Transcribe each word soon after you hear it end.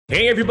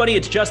Hey everybody,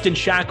 it's Justin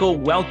Shackle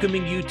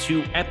welcoming you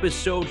to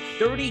episode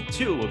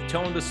 32 of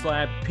Tone the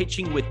Slab,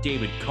 Pitching with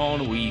David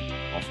Cohn. We,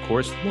 of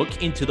course,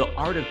 look into the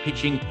art of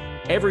pitching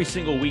every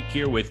single week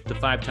here with the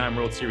five-time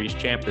World Series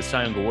champ, the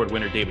Cy Young Award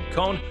winner, David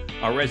Cohn,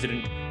 our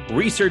resident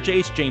research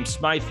ace, James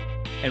Smythe,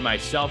 and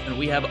myself, and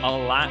we have a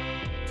lot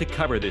to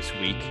cover this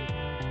week.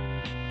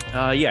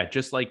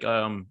 Just like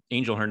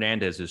Angel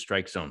Hernandez's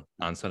strike zone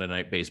on Sunday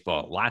Night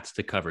Baseball. Lots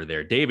to cover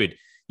there. David,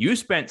 you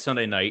spent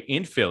Sunday night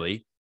in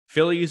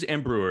Phillies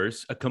and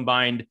Brewers, a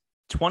combined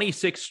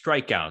 26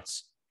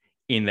 strikeouts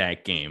in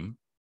that game.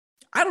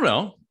 I don't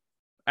know.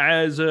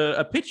 As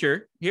a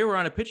pitcher, here we're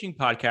on a pitching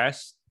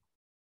podcast.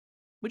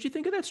 What'd you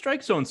think of that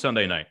strike zone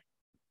Sunday night?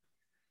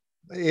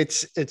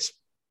 It's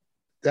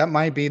that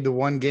might be the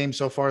one game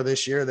so far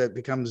this year that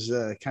becomes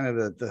kind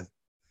of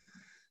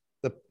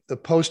the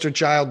poster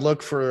child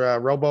look for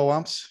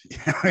robo-umps,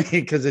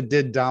 because it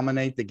did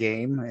dominate the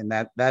game, and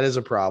that is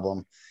a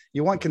problem.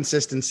 You want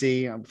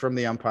consistency from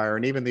the umpire,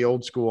 and even the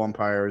old school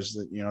umpires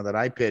that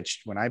I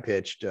pitched when I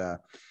pitched.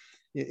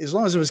 As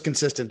long as it was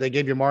consistent, they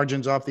gave you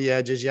margins off the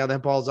edges. Yeah,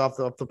 that ball's off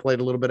the plate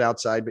a little bit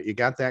outside, but you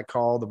got that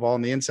call. The ball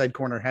in the inside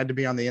corner had to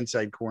be on the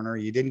inside corner.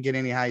 You didn't get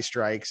any high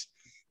strikes.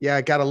 Yeah,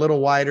 it got a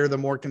little wider the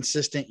more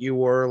consistent you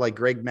were, like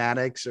Greg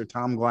Maddux or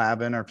Tom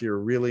Glavine, or if you're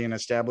really an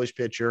established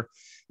pitcher,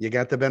 you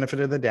got the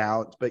benefit of the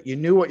doubt, but you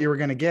knew what you were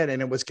going to get,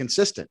 and it was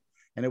consistent.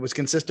 And it was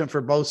consistent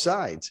for both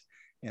sides.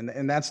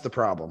 And that's the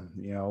problem,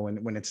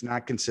 when it's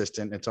not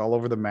consistent, it's all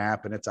over the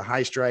map, and it's a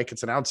high strike,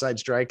 it's an outside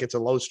strike, it's a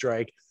low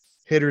strike.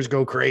 Hitters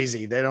go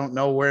crazy. They don't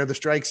know where the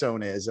strike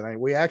zone is. And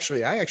I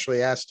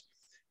actually asked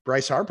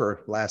Bryce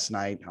Harper last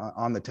night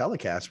on the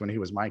telecast when he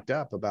was mic'd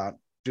up about,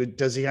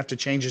 does he have to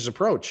change his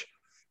approach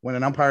when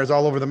an umpire is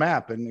all over the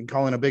map and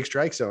calling a big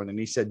strike zone? And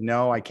he said,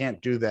 no, I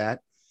can't do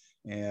that.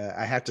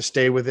 I have to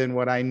stay within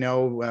what I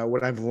know,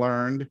 what I've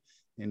learned,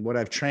 and what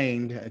I've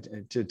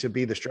trained to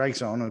be the strike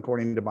zone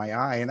according to my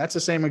eye. And that's the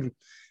same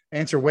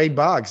answer Wade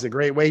Boggs, the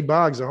great Wade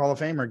Boggs, the Hall of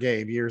Famer,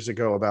 gave years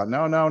ago about,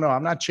 no,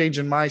 I'm not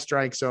changing my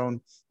strike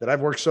zone that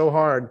I've worked so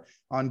hard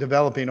on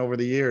developing over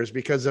the years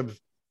because of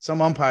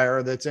some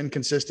umpire that's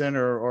inconsistent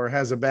or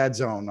has a bad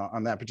zone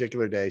on that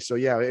particular day. So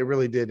yeah, it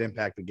really did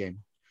impact the game.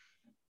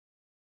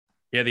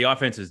 Yeah, the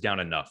offense is down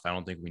enough. I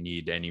don't think we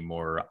need any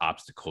more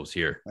obstacles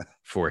here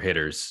for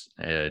hitters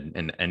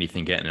and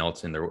anything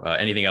else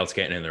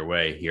getting in their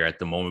way here at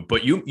the moment.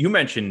 But you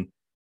mentioned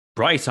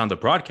Bryce on the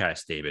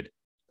broadcast, David.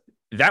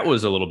 That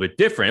was a little bit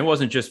different. It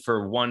wasn't just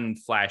for one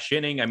flash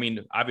inning. I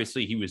mean,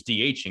 obviously he was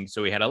DHing,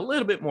 so he had a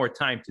little bit more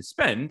time to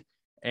spend.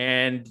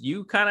 And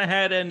you kind of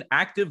had an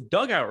active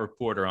dugout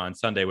reporter on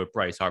Sunday with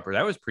Bryce Harper.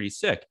 That was pretty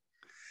sick.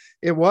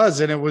 It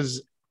was, and it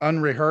was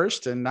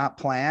unrehearsed and not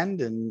planned,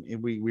 and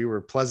we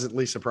were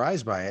pleasantly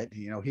surprised by it.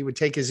 He would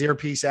take his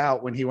earpiece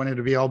out when he wanted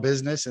to be all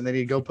business, and then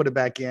he'd go put it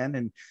back in,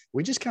 and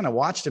we just kind of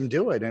watched him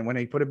do it. And when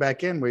he put it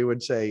back in, we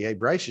would say, "Hey,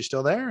 Bryce, you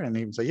still there?" And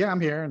he would say, "Yeah,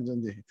 I'm here."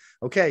 And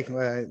okay,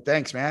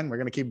 thanks, man. We're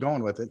going to keep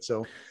going with it.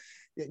 So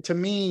to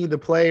me, the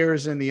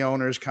players and the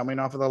owners coming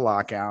off of the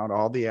lockout,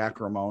 all the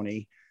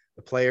acrimony,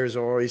 the players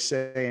are always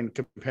saying,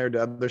 compared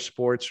to other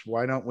sports,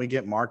 why don't we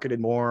get marketed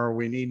more?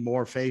 We need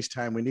more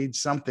FaceTime. We need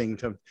something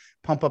to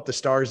pump up the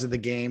stars of the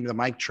game. The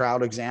Mike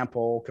Trout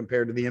example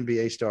compared to the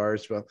NBA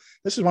stars. Well,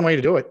 this is one way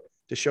to do it,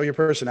 to show your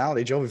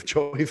personality. Joey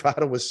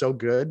Votto was so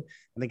good.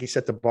 I think he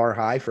set the bar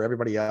high for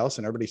everybody else,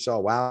 and everybody saw,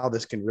 wow,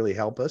 this can really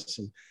help us.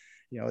 And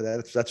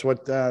that's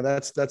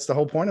the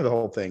whole point of the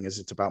whole thing. Is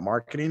it's about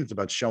marketing. It's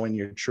about showing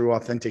your true,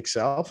 authentic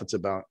self. It's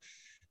about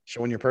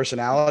showing your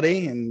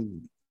personality,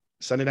 and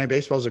Sunday Night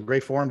Baseball is a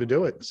great forum to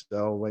do it.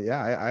 So,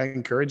 I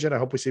encourage it. I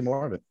hope we see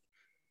more of it.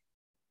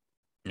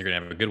 You're going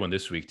to have a good one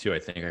this week, too. I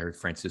think I heard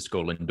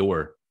Francisco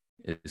Lindor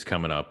is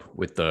coming up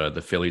with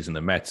the Phillies and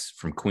the Mets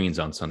from Queens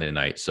on Sunday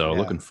night. So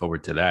looking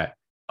forward to that.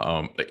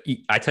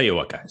 I tell you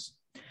what, guys,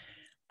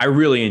 I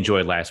really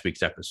enjoyed last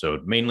week's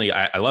episode. Mainly,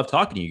 I love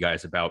talking to you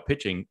guys about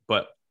pitching,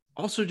 but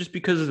also just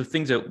because of the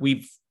things that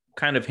we've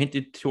kind of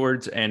hinted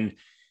towards and,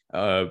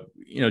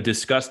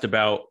 discussed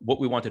about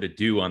what we wanted to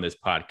do on this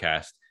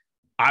podcast.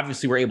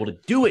 Obviously, we're able to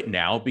do it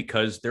now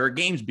because there are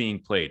games being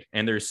played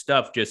and there's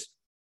stuff just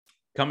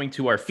coming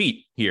to our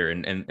feet here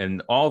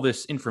and all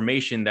this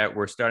information that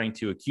we're starting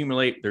to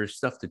accumulate. There's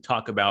stuff to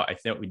talk about. I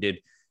think we did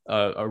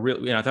I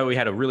thought we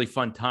had a really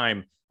fun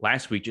time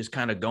last week, just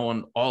kind of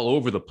going all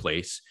over the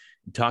place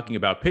talking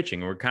about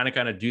pitching. And we're kind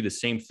of do the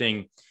same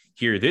thing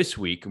here this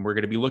week. And we're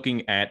going to be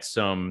looking at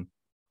some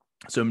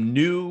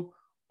new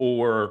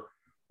or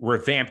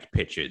revamped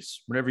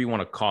pitches, whatever you want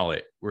to call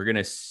it. We're going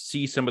to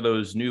see some of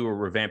those new or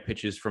revamped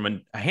pitches from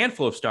a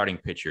handful of starting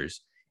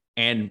pitchers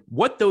and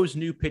what those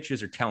new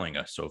pitches are telling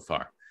us so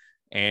far.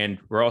 And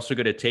we're also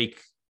going to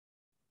take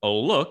a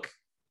look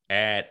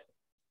at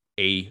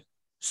a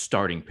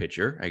starting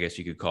pitcher, I guess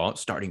you could call it,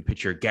 starting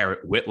pitcher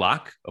Garrett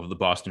Whitlock of the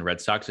Boston Red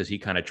Sox as he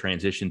kind of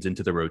transitions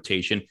into the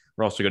rotation.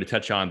 We're also going to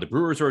touch on the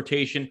Brewers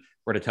rotation.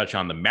 We're going to touch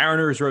on the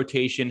Mariners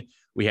rotation.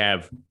 We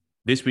have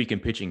This Week in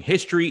Pitching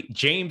History.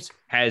 James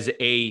has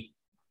a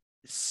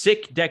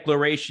sick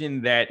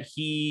declaration that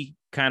he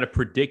kind of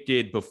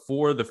predicted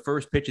before the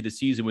first pitch of the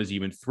season was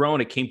even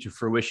thrown. It came to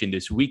fruition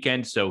this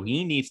weekend. So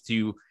he needs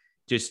to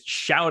just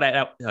shout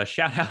out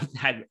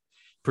that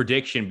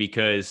prediction,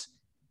 because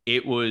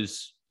it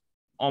was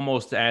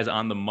almost as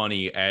on the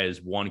money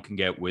as one can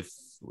get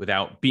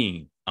without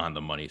being on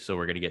the money. So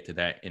we're going to get to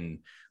that in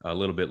a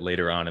little bit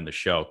later on in the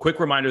show. Quick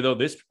reminder, though,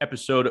 this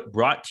episode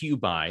brought to you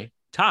by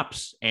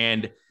Topps.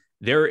 And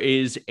there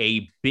is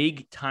a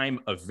big time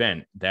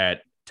event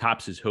that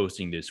Topps is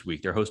hosting this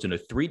week. They're hosting a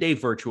 3-day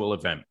virtual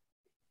event.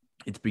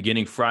 It's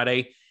beginning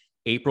Friday,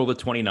 April the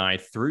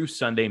 29th through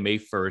Sunday, May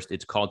 1st.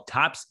 It's called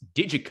Topps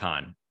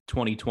DigiCon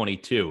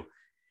 2022.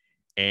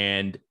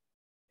 And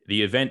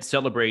the event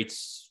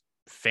celebrates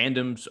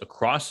fandoms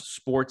across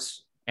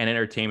sports and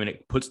entertainment.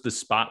 It puts the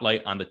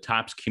spotlight on the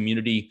Topps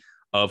community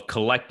of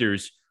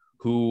collectors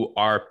who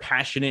are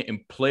passionate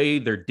and play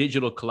their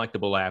digital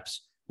collectible apps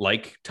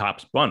like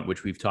Topps Bunt,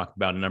 which we've talked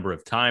about a number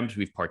of times.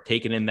 We've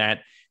partaken in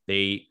that.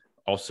 They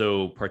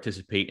also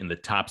participate in the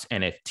Topps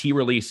NFT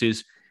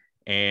releases.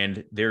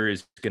 And there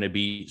is going to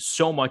be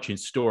so much in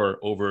store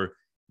over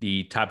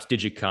the Topps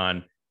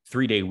DigiCon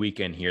 3-day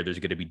weekend here. There's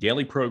going to be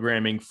daily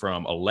programming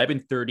from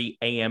 11:30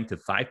 a.m. to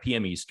 5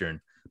 p.m.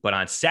 Eastern. But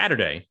on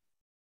Saturday,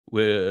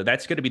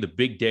 that's going to be the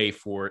big day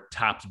for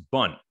Topps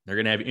Bunt. They're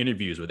going to have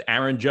interviews with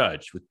Aaron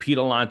Judge, with Pete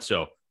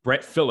Alonso,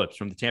 Brett Phillips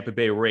from the Tampa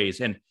Bay Rays,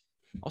 and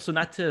also,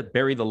 not to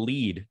bury the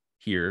lead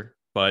here,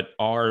 but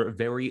our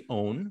very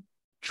own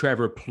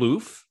Trevor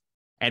Plouffe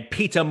and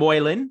Peter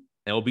Moylan.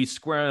 They'll be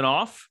squaring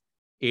off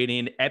in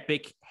an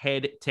epic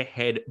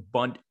head-to-head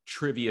bunt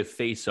trivia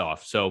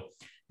face-off. So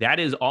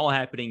that is all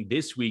happening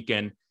this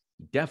weekend.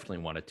 You definitely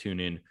want to tune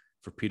in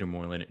for Peter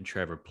Moylan and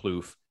Trevor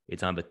Plouffe.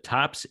 It's on the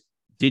Topps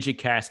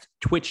Digicast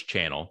Twitch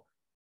channel,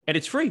 and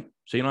it's free,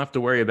 so you don't have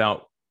to worry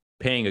about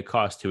paying a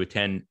cost to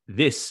attend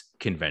this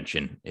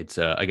convention. It's,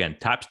 again,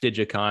 Topps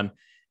DigiCon.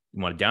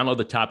 You want to download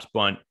the Topps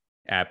Bunt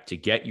app to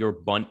get your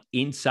Bunt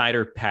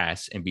Insider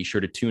Pass, and be sure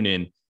to tune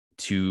in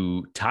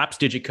to Topps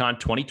DigiCon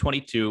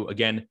 2022.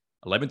 Again,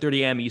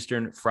 11:30 a.m.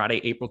 Eastern, Friday,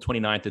 April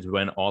 29th is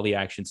when all the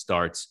action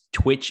starts.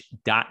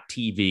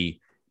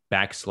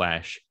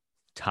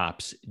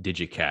 Twitch.tv/Topps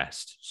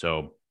Digicast.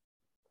 So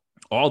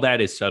all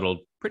that is settled.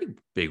 Pretty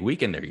big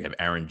weekend there. You have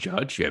Aaron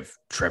Judge, you have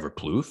Trevor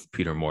Plouffe,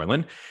 Peter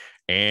Moylan,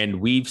 and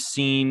we've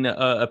seen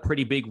a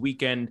pretty big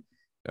weekend.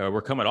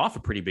 We're coming off a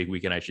pretty big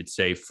weekend, I should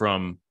say,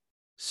 from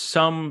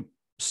some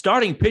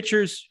starting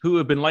pitchers who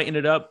have been lighting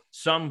it up,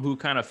 some who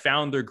kind of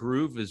found their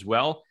groove as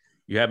well.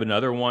 You have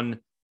another one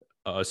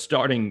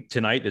starting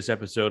tonight. This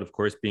episode, of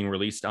course, being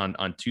released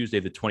on Tuesday,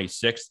 the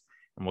 26th,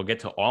 and we'll get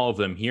to all of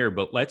them here.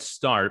 But let's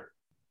start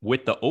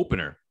with the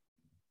opener.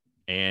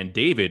 And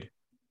David,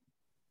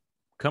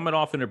 coming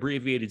off an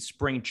abbreviated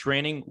spring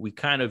training, we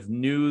kind of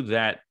knew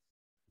that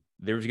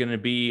there's going to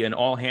be an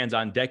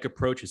all-hands-on-deck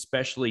approach,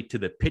 especially to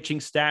the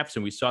pitching staffs,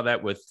 and we saw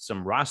that with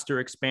some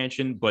roster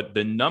expansion, but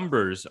the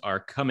numbers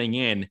are coming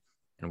in,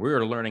 and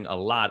we're learning a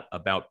lot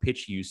about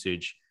pitch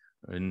usage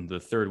in the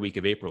third week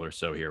of April or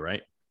so here,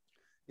 right?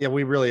 Yeah,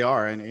 we really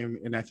are.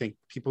 And I think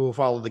people who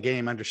follow the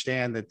game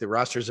understand that the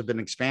rosters have been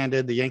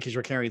expanded. The Yankees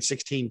were carrying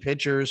 16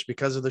 pitchers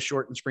because of the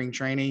shortened spring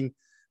training.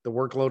 The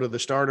workload of the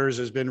starters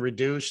has been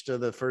reduced to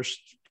the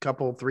first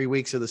 3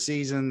 weeks of the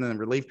season. The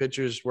relief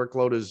pitchers'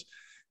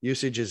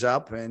 usage is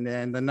up,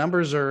 and the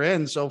numbers are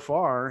in so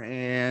far.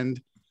 And,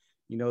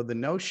 the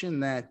notion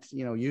that,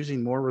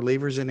 using more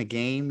relievers in a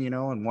game,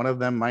 and one of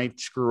them might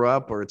screw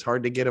up, or it's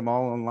hard to get them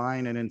all in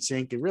line and in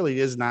sync, it really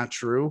is not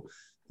true.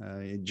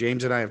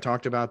 James and I have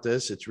talked about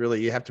this. It's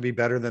really, you have to be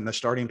better than the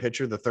starting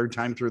pitcher the third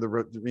time through the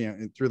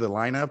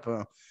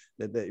lineup.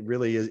 That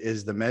really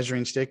is the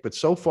measuring stick. But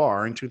so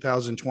far in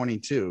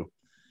 2022,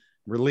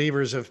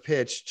 relievers have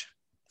pitched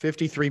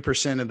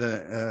 53% of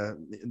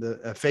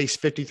face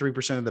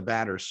 53% of the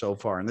batters so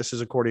far. And this is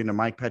according to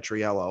Mike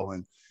Petriello,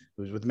 and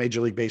who's with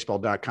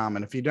MajorLeagueBaseball.com.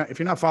 And if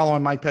you're not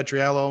following Mike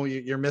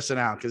Petriello, you're missing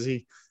out, because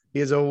he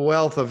has a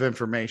wealth of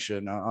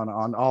information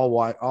on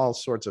all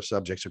sorts of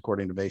subjects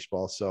according to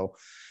baseball. So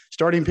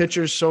starting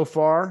pitchers so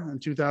far in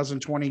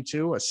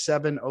 2022, a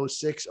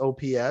 706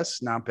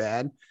 OPS, not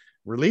bad.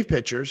 Relief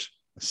pitchers,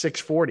 a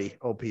 640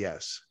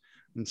 OPS,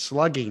 and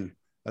slugging,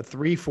 a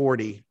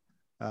 340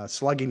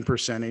 slugging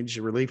percentage,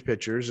 relief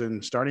pitchers,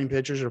 and starting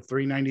pitchers are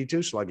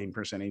 392 slugging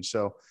percentage.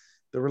 So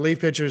the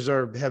relief pitchers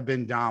have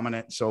been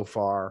dominant so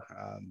far.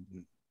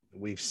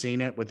 We've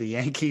seen it with the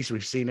Yankees.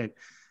 We've seen it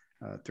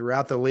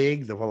throughout the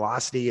league. The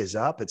velocity is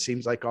up. It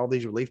seems like all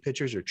these relief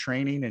pitchers are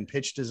training and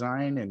pitch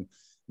design, and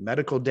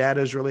medical data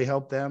has really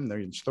helped them.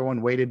 They're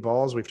throwing weighted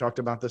balls. We've talked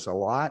about this a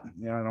lot.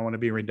 I don't want to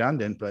be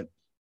redundant, but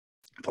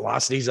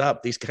velocity's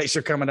up. These guys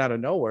are coming out of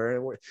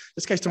nowhere.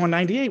 This guy's throwing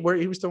 98 where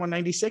he was throwing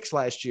 96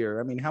 last year.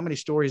 I mean, how many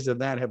stories of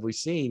that have we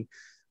seen,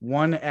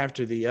 one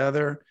after the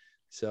other?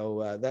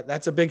 So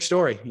that's a big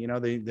story.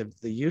 The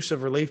use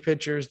of relief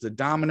pitchers, the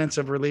dominance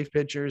of relief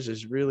pitchers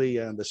is really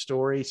the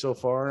story so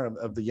far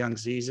of the young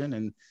season.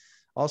 And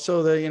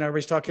also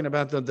everybody's talking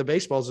about the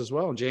baseballs as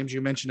well. And James,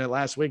 you mentioned it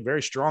last week,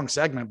 very strong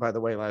segment, by the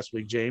way, last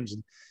week, James.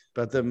 And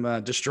about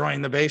them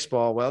destroying the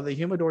baseball. Well, the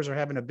humidors are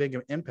having a big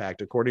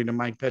impact, according to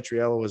Mike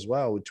Petriello as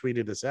well, who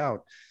tweeted us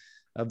out.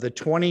 Of the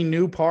 20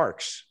 new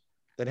parks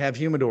that have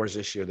humidors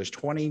this year, there's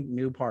 20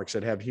 new parks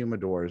that have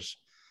humidors.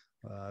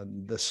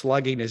 The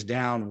slugging is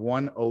down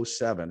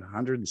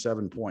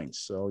 107 points.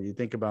 So you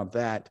think about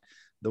that.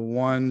 The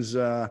ones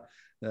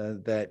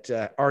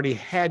that already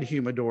had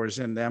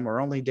humidors in them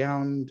are only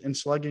down in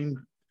slugging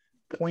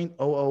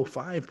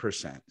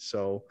 0.005%.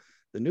 So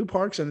the new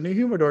parks and the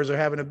new humidors are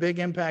having a big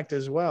impact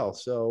as well.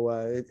 So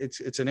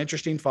it's an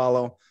interesting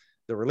follow.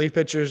 The relief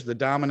pitchers, the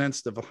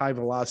dominance, the high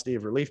velocity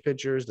of relief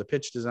pitchers, the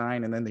pitch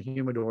design, and then the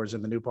humidors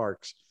in the new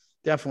parks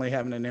definitely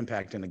having an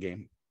impact in the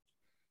game.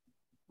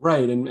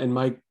 Right. And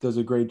Mike does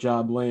a great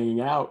job laying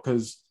out,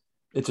 because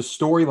it's a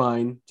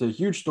storyline. It's a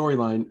huge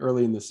storyline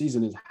early in the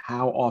season, is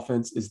how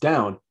offense is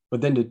down, but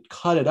then to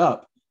cut it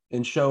up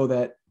and show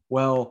that,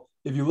 well,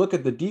 if you look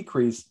at the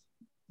decrease,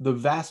 the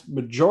vast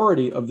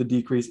majority of the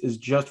decrease is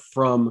just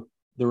from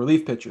the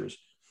relief pitchers.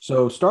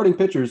 So starting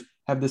pitchers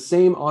have the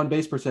same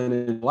on-base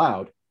percentage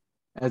allowed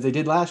as they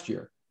did last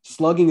year.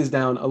 Slugging is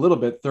down a little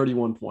bit,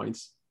 31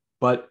 points.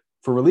 But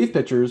for relief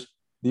pitchers,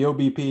 the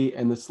OBP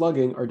and the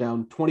slugging are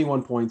down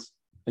 21 points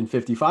and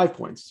 55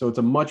 points. So it's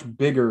a much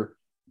bigger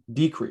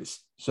decrease.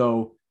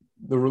 So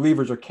the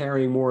relievers are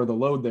carrying more of the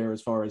load there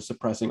as far as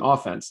suppressing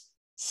offense.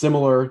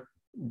 Similar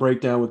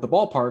breakdown with the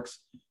ballparks.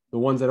 The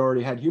ones that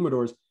already had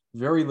humidors,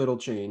 very little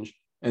change.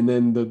 And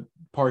then the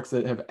parks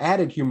that have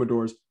added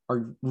humidors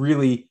are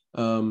really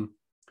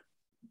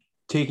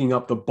taking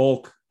up the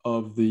bulk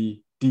of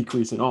the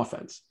decrease in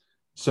offense.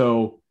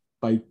 So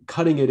by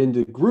cutting it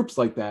into groups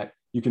like that,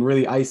 you can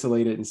really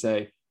isolate it and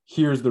say,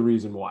 here's the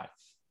reason why.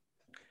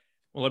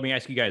 Well, let me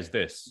ask you guys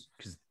this,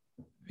 because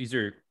these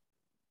are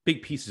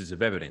big pieces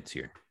of evidence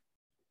here.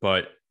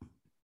 But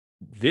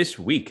this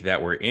week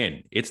that we're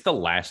in, it's the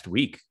last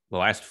week, the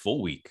last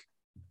full week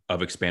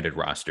of expanded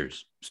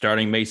rosters.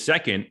 Starting May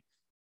 2nd,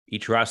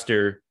 each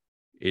roster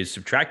is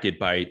subtracted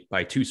by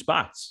 2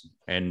 spots.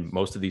 And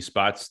most of these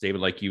spots, David,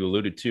 like you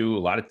alluded to, a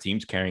lot of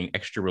teams carrying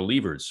extra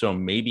relievers. So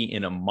maybe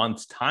in a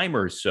month's time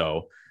or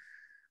so,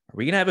 are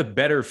we going to have a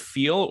better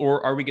feel,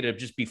 or are we going to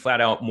just be flat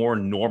out more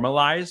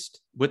normalized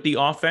with the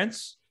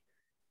offense?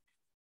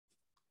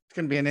 It's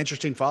going to be an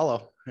interesting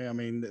follow. I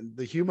mean,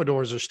 the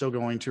humidors are still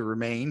going to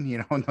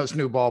remain, in those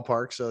new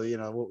ballparks. So,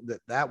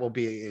 that will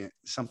be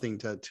something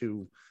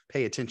to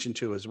pay attention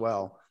to as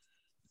well.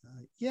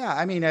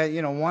 I mean,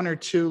 1 or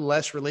 2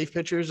 less relief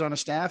pitchers on a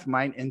staff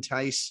might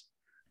entice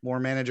more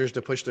managers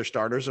to push their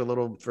starters a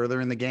little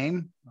further in the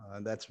game.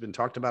 That's been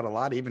talked about a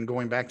lot, even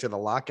going back to the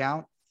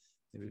lockout.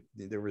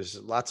 There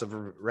was lots of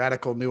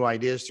radical new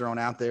ideas thrown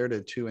out there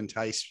to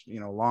entice,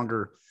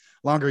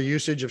 longer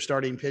usage of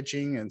starting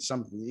pitching, and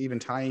some even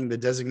tying the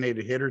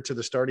designated hitter to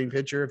the starting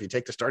pitcher. If you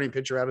take the starting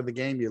pitcher out of the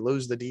game, you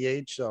lose the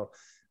DH. So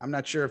I'm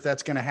not sure if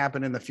that's going to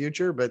happen in the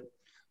future, but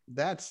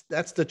that's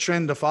the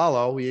trend to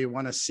follow. We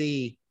want to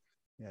see,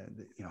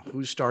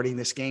 who's starting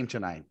this game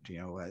tonight,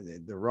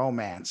 the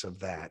romance of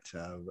that,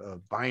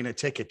 of buying a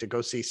ticket to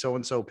go see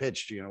so-and-so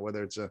pitched,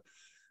 whether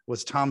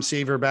was Tom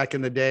Seaver back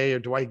in the day, or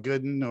Dwight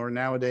Gooden, or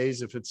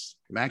nowadays, if it's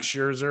Max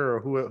Scherzer or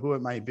who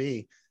it might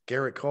be,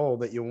 Garrett Cole,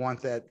 that you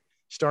want that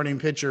starting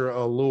pitcher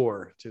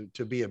allure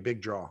to be a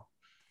big draw.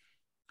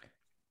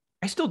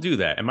 I still do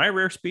that. Am I a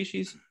rare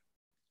species?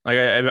 Like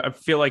I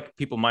feel like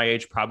people my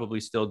age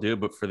probably still do,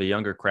 but for the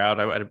younger crowd,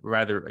 I'd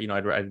rather,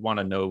 I'd want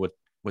to know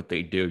what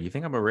they do. You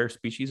think I'm a rare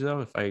species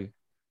though, if I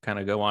kind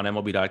of go on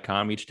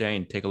MLB.com each day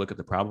and take a look at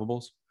the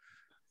probables?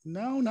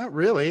 No, not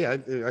really. I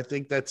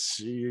think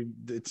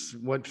it's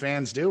what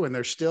fans do. And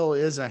there still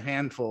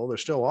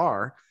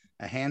are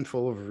a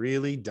handful of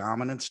really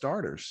dominant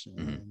starters.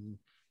 Mm-hmm. And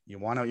you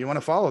want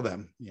to follow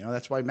them.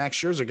 That's why Max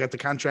Scherzer got the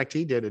contract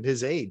he did at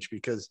his age,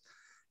 because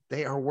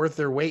they are worth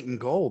their weight in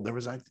gold. There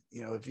was,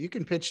 if you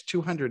can pitch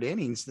 200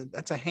 innings,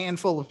 that's a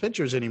handful of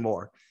pitchers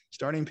anymore,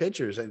 starting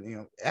pitchers.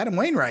 And, Adam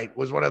Wainwright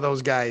was one of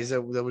those guys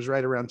that was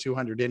right around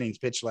 200 innings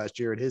pitched last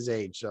year at his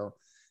age. So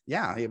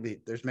yeah,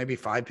 there's maybe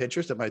 5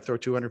 pitchers that might throw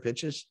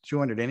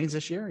 200 innings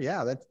this year.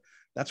 Yeah.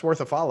 That's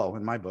worth a follow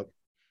in my book.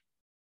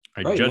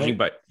 Right, judging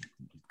by,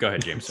 go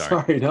ahead, James.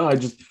 Sorry. No,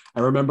 I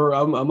remember,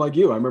 I'm like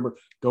you. I remember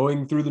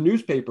going through the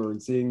newspaper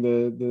and seeing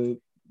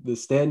the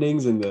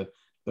standings and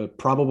the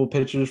probable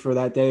pitchers for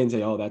that day and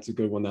say, oh, that's a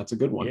good one. That's a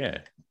good one. Yeah.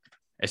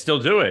 I still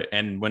do it.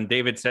 And when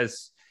David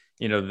says,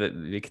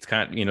 that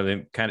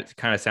it's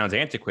kind of sounds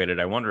antiquated,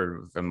 I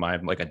wonder if I'm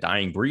like a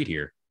dying breed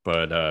here,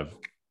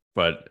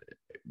 but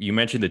you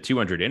mentioned the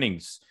 200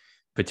 innings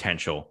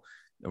potential.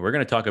 We're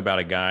going to talk about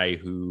a guy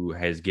who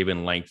has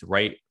given length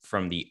right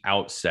from the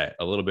outset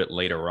a little bit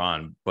later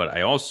on. But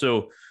I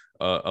also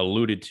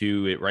alluded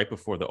to it right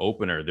before the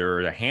opener. There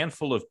are a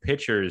handful of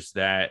pitchers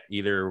that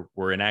either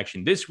were in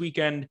action this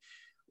weekend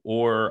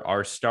or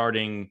are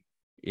starting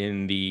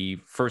in the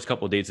first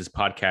couple of days this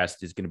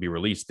podcast is going to be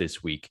released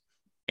this week.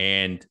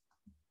 And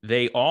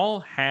they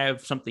all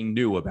have something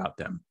new about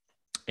them.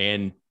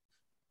 And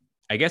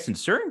I guess in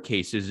certain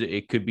cases,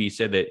 it could be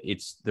said that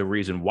it's the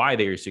reason why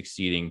they are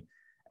succeeding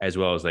as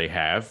well as they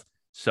have.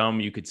 Some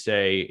you could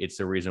say it's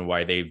the reason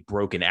why they've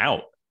broken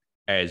out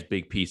as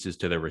big pieces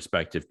to their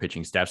respective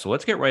pitching staff. So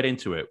let's get right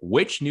into it.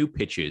 Which new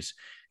pitches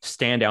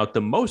stand out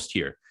the most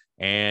here?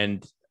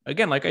 And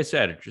again, like I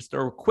said, just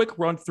a quick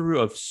run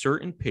through of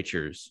certain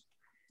pitchers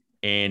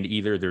and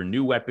either their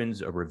new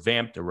weapons, a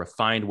revamped, a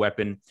refined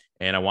weapon.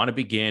 And I want to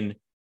begin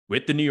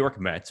with the New York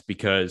Mets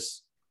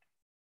because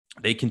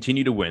they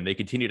continue to win. They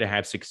continue to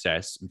have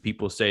success. And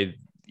people say,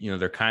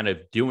 they're kind of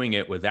doing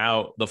it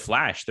without the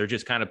flash. They're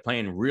just kind of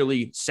playing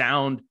really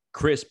sound,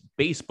 crisp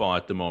baseball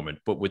at the moment.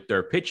 But with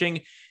their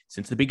pitching,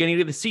 since the beginning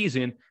of the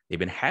season, they've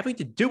been having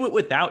to do it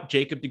without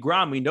Jacob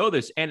deGrom. We know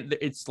this. And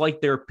it's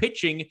like they're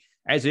pitching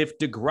as if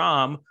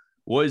deGrom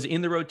was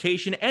in the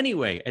rotation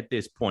anyway at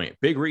this point.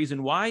 Big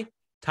reason why?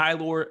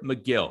 Tyler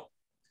McGill.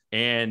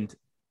 And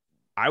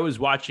I was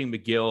watching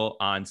McGill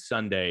on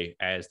Sunday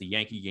as the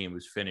Yankee game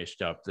was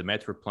finished up. The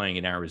Mets were playing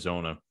in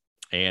Arizona.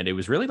 And it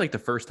was really like the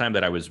first time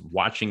that I was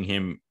watching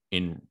him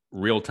in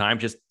real time.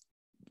 Just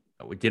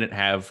we didn't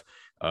have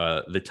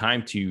the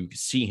time to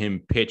see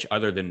him pitch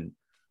other than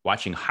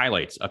watching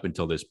highlights up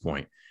until this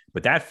point.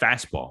 But that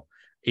fastball,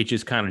 it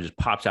just kind of just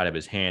pops out of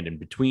his hand. And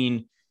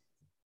between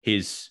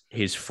his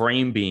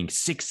frame being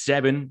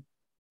 6'7",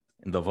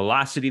 and the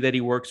velocity that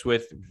he works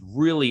with,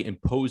 really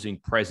imposing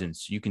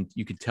presence. You can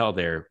tell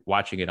there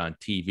watching it on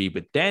TV.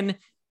 But then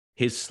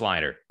his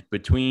slider,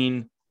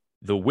 between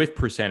the whiff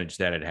percentage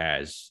that it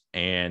has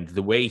and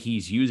the way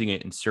he's using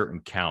it in certain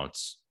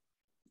counts.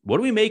 What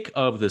do we make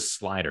of the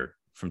slider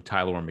from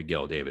Tyler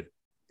McGill, David?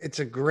 It's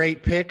a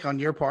great pick on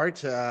your part.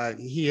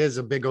 He is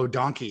a big old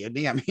donkey, isn't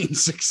he? I mean,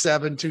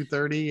 6'7",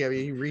 230. I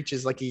mean, he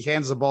reaches like he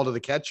hands the ball to the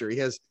catcher. He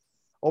has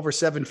over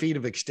 7 feet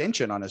of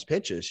extension on his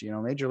pitches.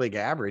 Major league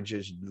average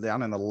is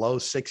down in the low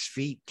 6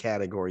 feet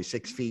category,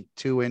 6 feet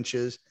 2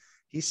 inches.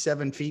 He's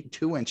 7 feet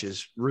 2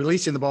 inches,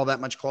 releasing the ball that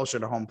much closer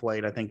to home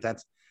plate. I think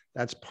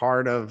that's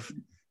part of,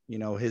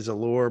 his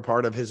allure,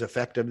 part of his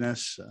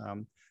effectiveness.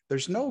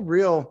 There's no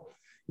real,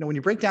 when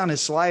you break down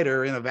his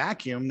slider in a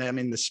vacuum, I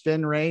mean, the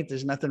spin rate,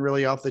 there's nothing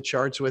really off the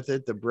charts with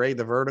it. The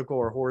vertical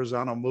or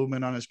horizontal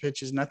movement on his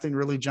pitches, nothing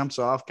really jumps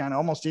off, kind of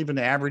almost even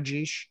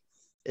average-ish,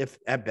 if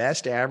at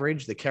best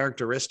average, the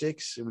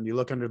characteristics when you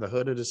look under the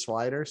hood of the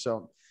slider.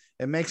 So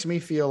it makes me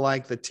feel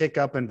like the tick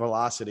up in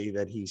velocity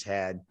that he's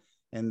had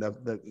and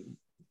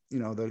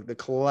the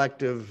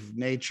collective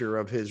nature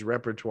of his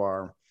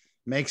repertoire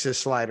makes his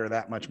slider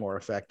that much more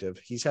effective.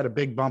 He's had a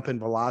big bump in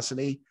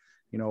velocity,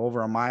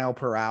 over a mile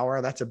per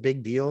hour. That's a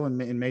big deal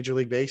in Major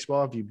League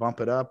Baseball. If you bump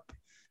it up,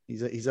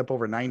 he's up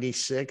over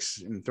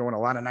 96 and throwing a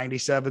lot of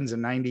 97s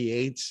and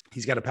 98s.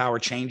 He's got a power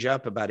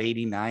changeup about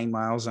 89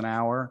 miles an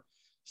hour.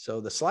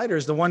 So the slider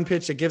is the one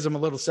pitch that gives him a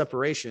little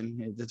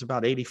separation. It's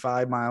about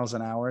 85 miles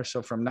an hour.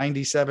 So from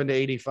 97 to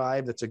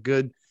 85, that's a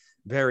good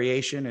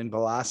variation in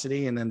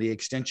velocity and then the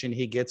extension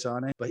he gets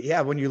on it. But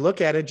yeah, when you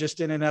look at it just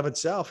in and of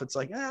itself, it's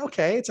like,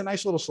 okay, it's a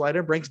nice little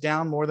slider, breaks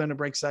down more than it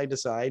breaks side to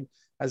side,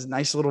 has a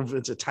nice little,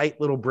 it's a tight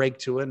little break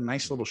to it, a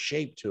nice little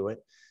shape to it.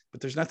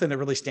 But there's nothing that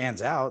really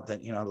stands out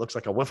that, it looks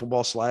like a wiffle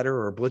ball slider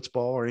or a blitz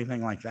ball or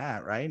anything like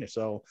that, right?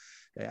 So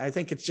I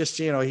think it's just,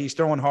 he's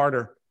throwing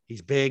harder.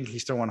 He's big,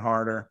 he's throwing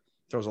harder,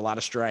 throws a lot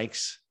of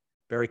strikes,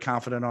 very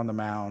confident on the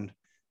mound.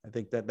 I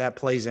think that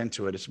plays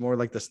into it. It's more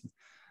like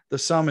the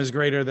sum is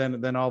greater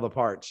than all the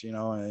parts,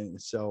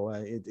 and so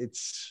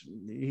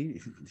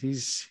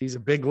he's a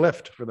big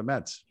lift for the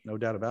Mets, no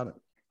doubt about it.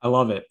 I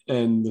love it.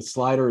 And the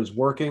slider is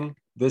working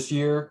this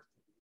year.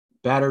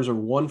 Batters are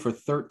 1 for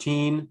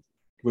 13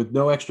 with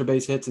no extra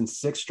base hits and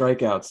 6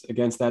 strikeouts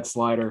against that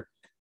slider.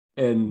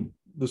 And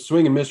the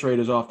swing and miss rate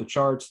is off the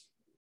charts.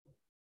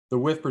 The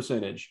whiff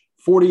percentage,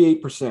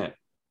 48%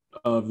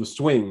 of the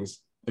swings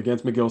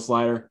against McGill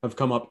slider have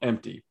come up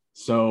empty.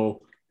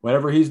 So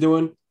whatever he's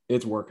doing,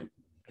 it's working.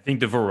 I think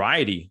the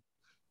variety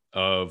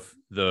of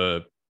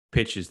the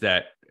pitches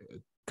that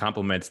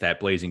complements that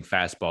blazing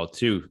fastball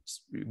too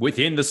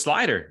within the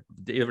slider,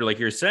 like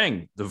you're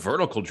saying, the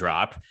vertical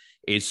drop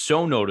is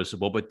so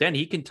noticeable, but then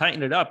he can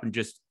tighten it up and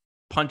just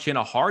punch in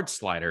a hard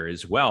slider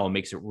as well. It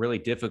makes it really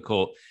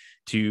difficult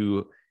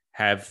to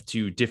have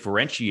to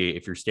differentiate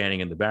if you're standing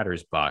in the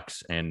batter's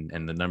box, and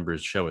the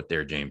numbers show it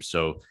there, James.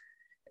 So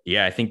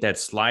yeah, I think that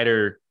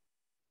slider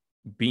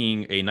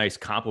being a nice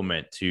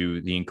complement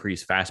to the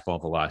increased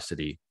fastball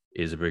velocity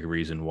is a big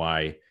reason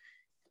why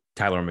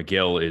Tyler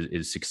McGill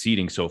is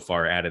succeeding so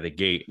far out of the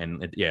gate.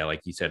 And yeah,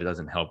 like you said, it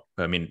doesn't help.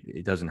 I mean,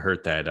 it doesn't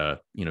hurt that,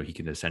 he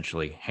can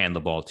essentially hand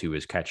the ball to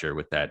his catcher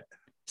with that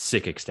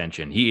sick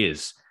extension. He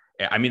is,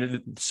 I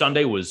mean,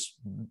 Sunday was,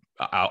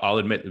 I'll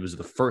admit, it was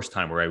the first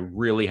time where I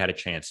really had a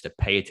chance to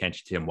pay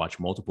attention to him, watch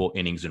multiple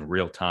innings in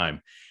real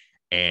time.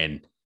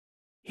 And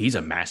he's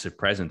a massive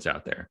presence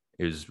out there.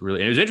 It was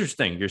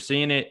interesting. You're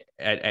seeing it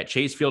at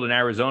Chase Field in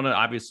Arizona,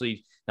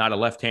 obviously not a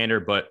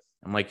left-hander, but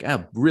I'm like,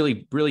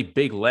 really, really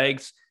big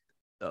legs,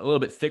 a little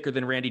bit thicker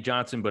than Randy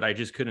Johnson, but I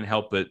just couldn't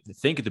help but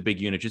think of the big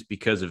unit just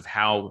because of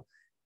how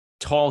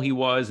tall he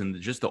was and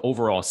just the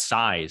overall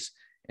size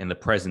and the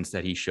presence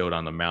that he showed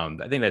on the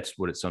mound. I think that's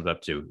what it sums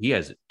up to. He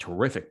has a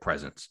terrific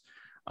presence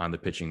on the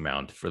pitching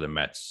mound for the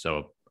Mets.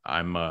 So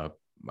I'm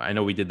I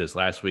know we did this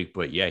last week,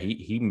 but yeah,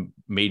 he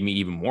made me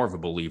even more of a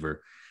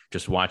believer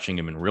just watching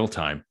him in real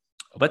time.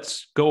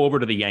 Let's go over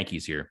to the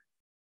Yankees here.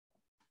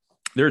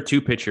 There are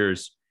two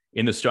pitchers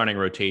in the starting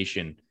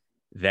rotation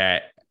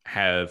that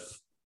have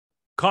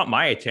caught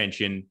my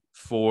attention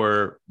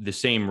for the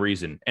same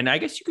reason. And I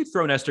guess you could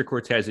throw Nestor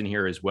Cortez in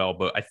here as well.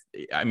 But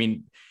I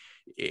mean,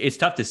 it's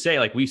tough to say.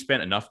 Like, we've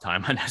spent enough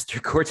time on Nestor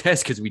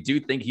Cortez because we do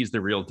think he's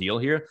the real deal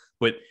here.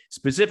 But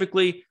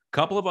specifically, a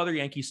couple of other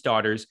Yankee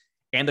starters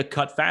and the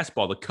cut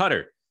fastball, the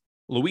cutter,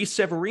 Luis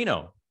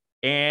Severino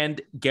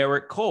and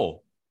Garrett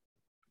Cole.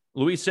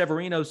 Luis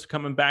Severino's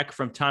coming back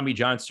from Tommy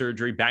John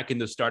surgery, back in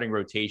the starting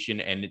rotation,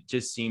 and it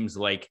just seems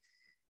like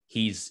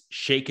he's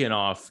shaken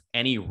off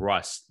any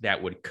rust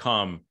that would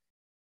come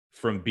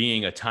from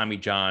being a Tommy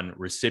John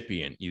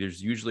recipient.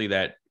 There's usually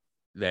that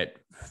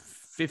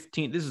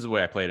 15, this is the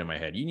way I play it in my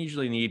head. You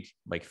usually need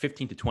like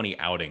 15 to 20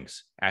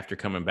 outings after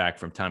coming back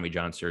from Tommy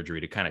John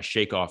surgery to kind of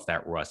shake off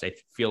that rust. I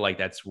feel like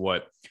that's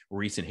what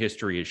recent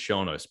history has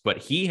shown us. But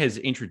he has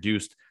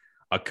introduced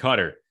a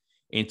cutter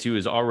into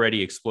his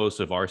already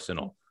explosive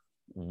arsenal.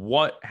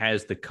 What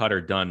has the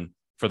cutter done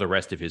for the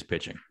rest of his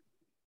pitching?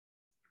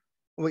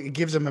 Well, it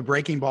gives him a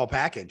breaking ball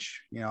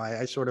package.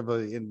 I sort of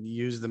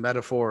use the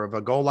metaphor of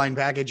a goal line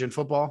package in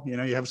football. You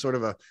have sort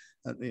of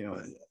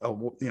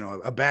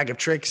a bag of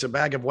tricks, a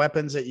bag of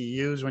weapons that you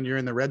use when you're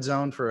in the red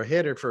zone for a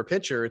hit or for a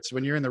pitcher. It's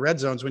when you're in the red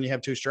zones when you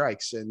have two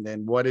strikes, and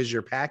then what is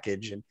your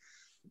package? And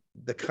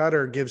the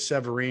cutter gives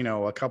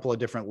Severino a couple of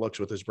different looks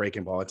with his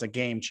breaking ball. It's a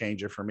game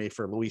changer for me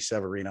for Luis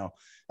Severino,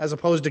 as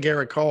opposed to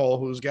Garrett Cole,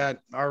 who's got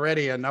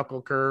already a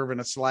knuckle curve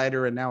and a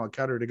slider and now a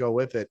cutter to go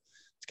with it.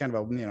 It's kind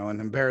of an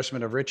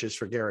embarrassment of riches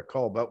for Garrett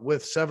Cole. But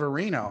with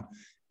Severino,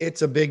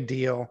 it's a big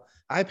deal.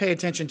 I pay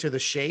attention to the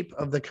shape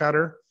of the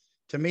cutter.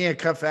 To me, a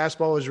cut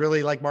fastball is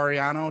really like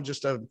Mariano,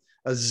 just a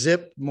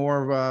zip,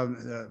 more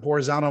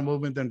horizontal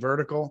movement than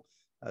vertical.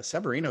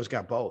 Severino's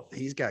got both.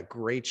 He's got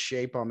great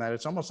shape on that.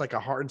 It's almost like a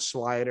hard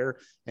slider.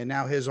 And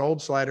now his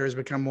old slider has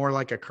become more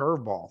like a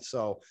curveball.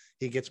 So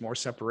he gets more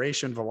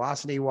separation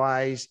velocity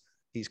wise.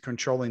 He's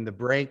controlling the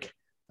break.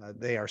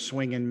 They are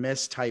swing and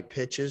miss type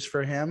pitches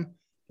for him.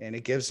 And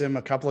it gives him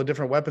a couple of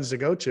different weapons to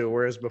go to.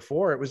 Whereas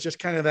before it was just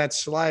kind of that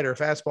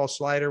fastball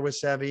slider with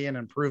Sevy and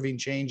improving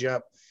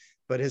changeup.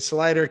 But his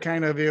slider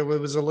it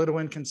was a little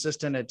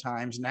inconsistent at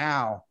times.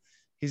 Now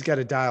he's got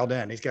it dialed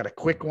in. He's got a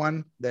quick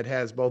one that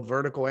has both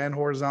vertical and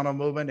horizontal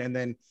movement. And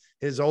then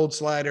his old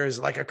slider is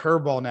like a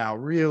curveball now,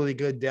 really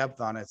good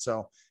depth on it.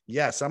 So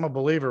yes, I'm a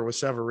believer with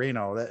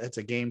Severino. It's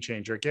a game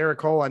changer. Garrett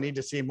Cole, I need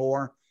to see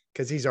more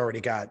because he's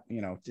already got,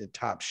 the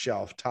top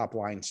shelf, top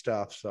line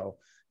stuff. So,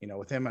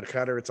 with him and a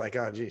cutter, it's like,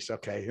 oh geez,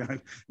 okay.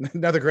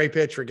 Another great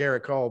pitch for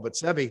Garrett Cole, but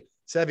Sevy,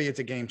 it's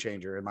a game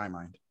changer in my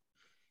mind.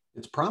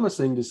 It's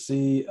promising to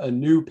see a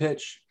new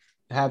pitch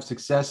have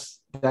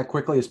success that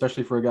quickly,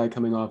 especially for a guy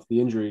coming off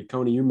the injury.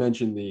 Coney, you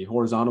mentioned the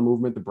horizontal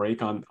movement, the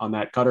break on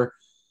that cutter,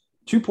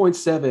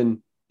 2.7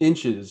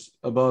 inches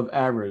above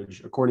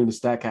average, according to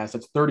StatCast.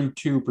 That's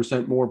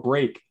 32% more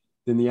break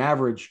than the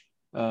average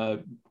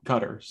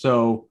cutter.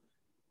 So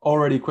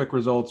already quick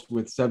results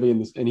with Sevy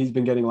and he's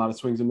been getting a lot of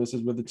swings and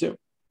misses with it too.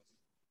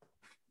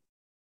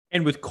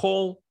 And with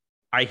Cole,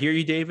 I hear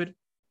you, David,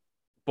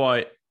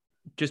 but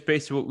just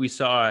based on what we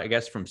saw, I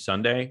guess, from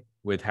Sunday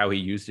with how he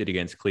used it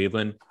against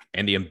Cleveland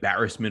and the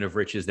embarrassment of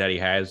riches that he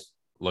has.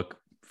 Look,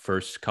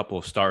 first couple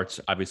of starts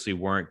obviously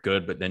weren't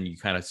good, but then you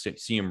kind of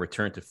see him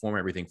return to form.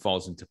 Everything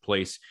falls into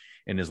place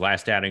in his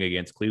last outing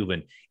against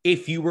Cleveland.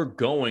 If you were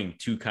going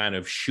to kind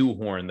of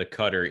shoehorn the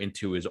cutter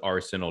into his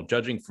arsenal,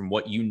 judging from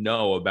what you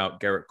know about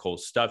Garrett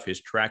Cole's stuff,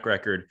 his track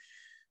record,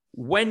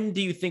 when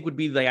do you think would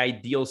be the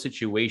ideal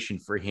situation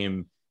for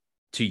him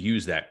to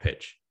use that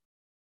pitch?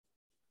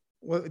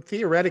 Well,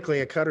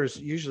 theoretically, a cutter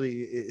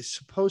is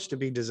supposed to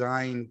be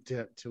designed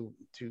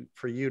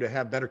for you to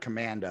have better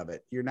command of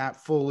it. You're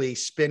not fully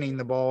spinning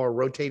the ball or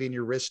rotating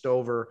your wrist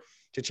over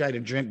to try to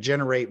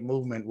generate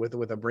movement with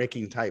a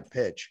breaking type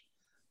pitch.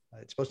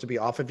 It's supposed to be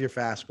off of your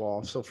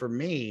fastball. So for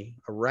me,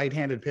 a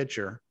right-handed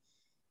pitcher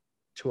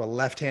to a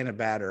left-handed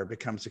batter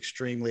becomes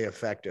extremely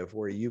effective,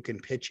 where you can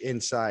pitch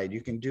inside.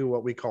 You can do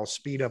what we call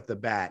speed up the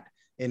bat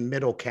in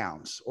middle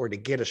counts, or to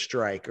get a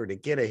strike, or to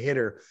get a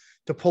hitter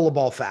to pull a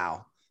ball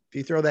foul. If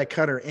you throw that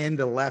cutter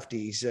into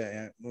lefties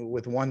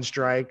with one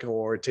strike,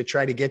 or to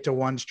try to get to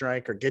one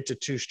strike or get to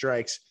two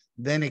strikes,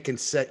 then it can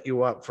set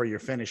you up for your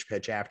finish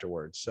pitch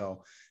afterwards.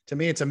 So to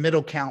me, it's a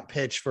middle count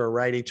pitch for a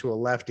righty to a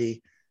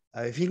lefty.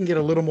 If you can get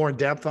a little more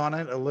depth on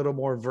it, a little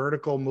more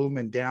vertical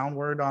movement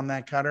downward on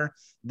that cutter,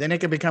 then it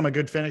can become a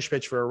good finish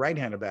pitch for a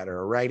right-handed batter,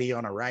 a righty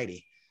on a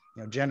righty.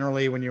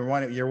 Generally when you're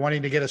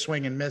wanting to get a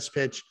swing and miss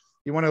pitch,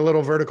 you want a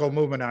little vertical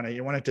movement on it.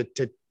 You want it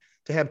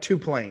to have two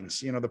planes.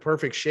 The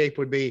perfect shape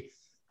would be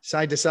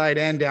side to side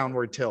and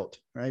downward tilt,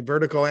 right?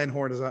 Vertical and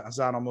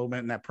horizontal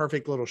movement, and that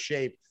perfect little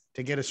shape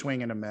to get a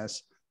swing and a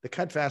miss. The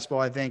cut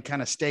fastball, I think,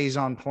 kind of stays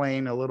on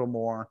plane a little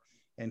more.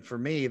 And for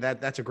me,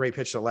 that's a great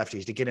pitch to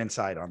lefties, to get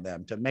inside on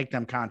them, to make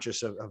them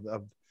conscious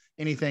of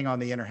anything on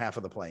the inner half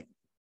of the plate.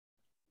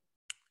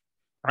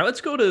 All right,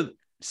 let's go to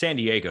San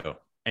Diego.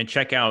 and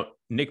check out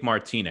Nick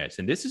Martinez.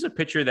 And this is a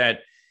pitcher that,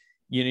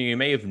 you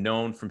may have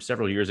known from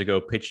several years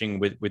ago, pitching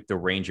with the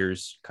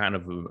Rangers, kind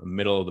of a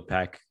middle of the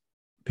pack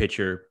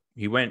pitcher.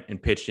 He went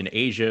and pitched in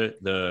Asia.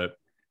 The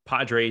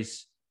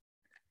Padres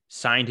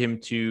signed him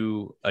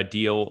to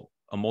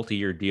a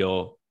multi-year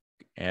deal,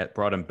 and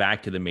brought him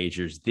back to the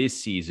majors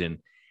this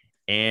season.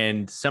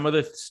 And some of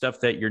the stuff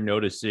that you're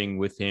noticing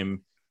with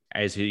him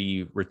as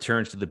he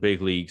returns to the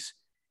big leagues,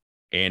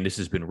 and this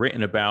has been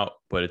written about,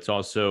 but it's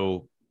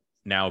also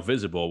now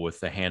visible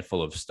with a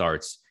handful of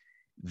starts,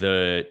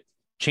 the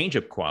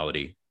changeup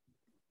quality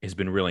has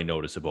been really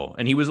noticeable.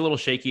 And he was a little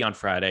shaky on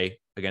Friday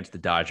against the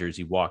Dodgers.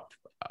 He walked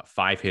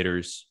 5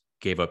 hitters,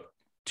 gave up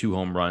 2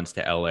 home runs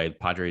to LA. The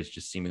Padres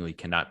just seemingly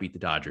cannot beat the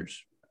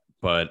Dodgers,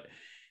 but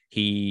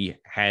he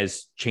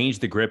has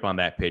changed the grip on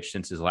that pitch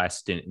since his last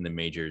stint in the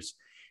majors.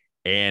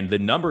 And the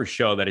numbers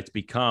show that it's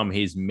become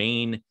his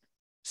main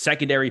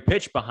secondary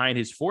pitch behind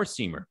his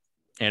four-seamer.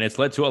 And it's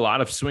led to a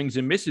lot of swings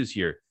and misses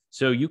here.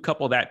 So you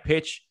couple that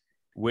pitch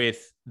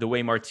with the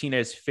way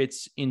Martinez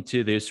fits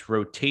into this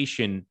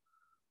rotation.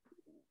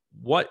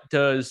 What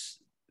does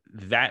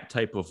that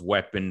type of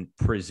weapon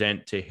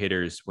present to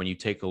hitters when you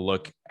take a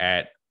look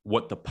at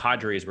what the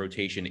Padres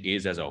rotation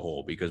is as a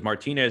whole? Because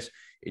Martinez,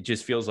 it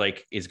just feels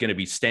like is going to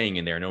be staying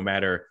in there no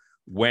matter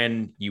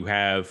when you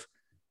have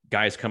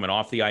guys coming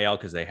off the IL,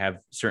 because they have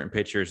certain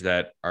pitchers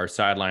that are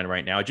sidelined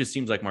right now. It just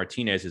seems like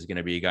Martinez is going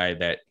to be a guy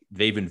that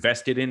they've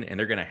invested in and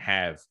they're going to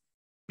have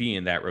be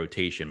in that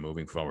rotation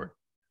moving forward.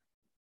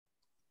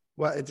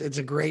 Well, it's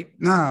a great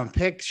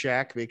pick,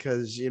 Shaq,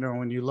 because,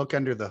 when you look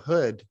under the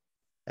hood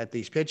at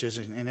these pitches,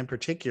 and in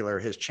particular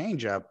his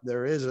changeup,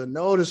 there is a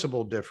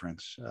noticeable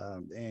difference.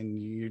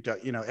 And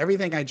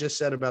everything I just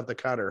said about the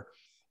cutter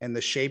and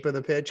the shape of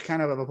the pitch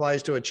kind of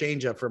applies to a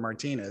changeup for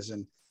Martinez.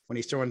 And when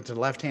he's throwing to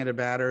left-handed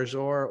batters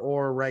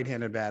or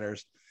right-handed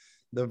batters,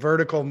 the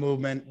vertical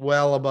movement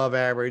well above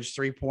average,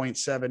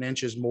 3.7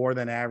 inches more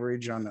than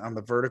average on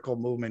the vertical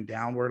movement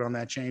downward on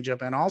that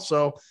changeup, and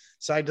also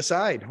side to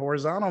side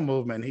horizontal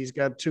movement. He's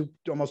got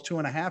almost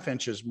 2.5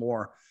 inches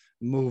more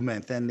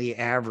movement than the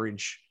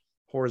average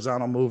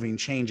horizontal moving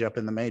changeup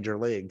in the major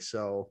league.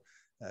 So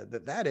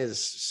that is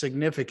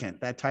significant,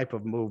 that type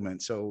of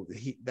movement. So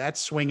that's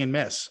swing and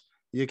miss.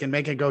 You can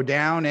make it go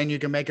down and you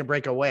can make it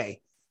break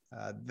away.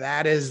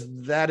 That is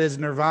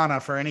nirvana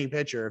for any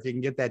pitcher. If you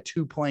can get that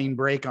 2-plane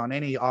break on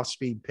any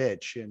off-speed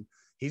pitch, and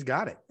he's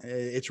got it,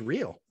 it's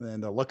real.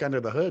 And the look under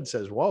the hood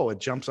says, whoa, it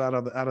jumps out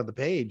of the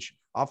page,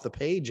 off the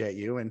page at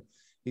you. And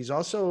he's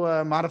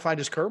also modified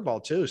his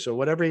curveball too. So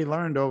whatever he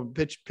learned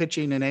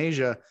pitching in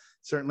Asia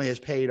certainly has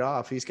paid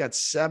off. He's got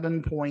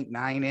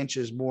 7.9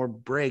 inches more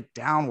break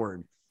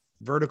downward,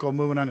 vertical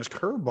movement on his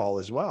curveball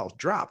as well.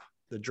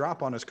 The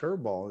drop on his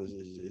curveball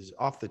is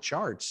off the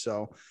charts.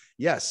 So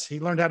yes,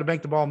 he learned how to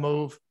make the ball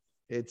move.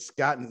 It's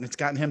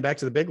gotten him back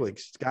to the big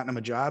leagues. It's gotten him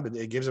a job.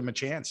 It gives him a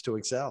chance to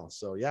excel.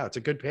 So yeah, it's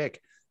a good pick.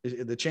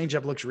 The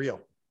changeup looks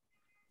real.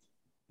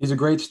 He's a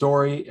great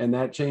story. And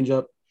that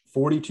changeup,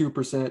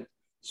 42%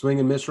 swing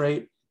and miss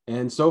rate.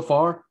 And so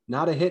far,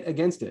 not a hit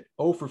against it.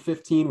 0 for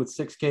 15 with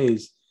 6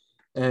 Ks.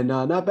 And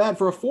not bad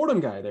for a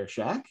Fordham guy there,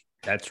 Shaq.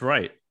 That's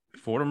right.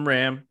 Fordham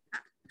Ram,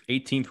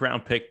 18th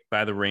round pick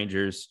by the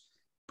Rangers.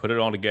 Put it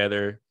all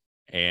together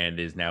and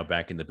is now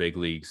back in the big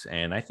leagues.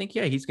 And I think,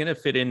 he's going to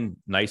fit in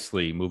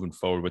nicely moving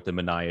forward with the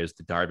Minayas,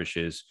 the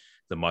Darvishes,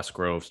 the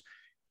Musgroves.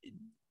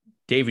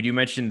 David, you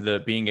mentioned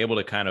the being able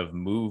to kind of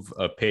move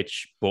a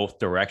pitch both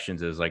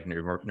directions as like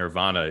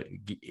nirvana,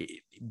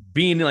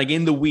 being like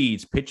in the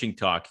weeds, pitching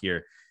talk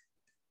here.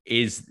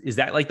 Is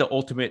that like the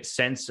ultimate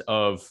sense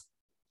of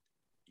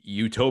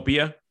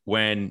utopia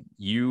when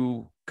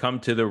you come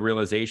to the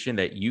realization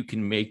that you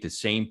can make the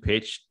same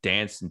pitch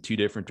dance in 2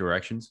 different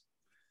directions?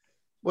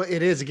 Well,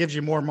 it is. It gives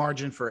you more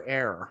margin for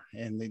error.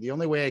 And the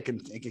only way I can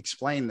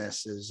explain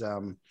this is,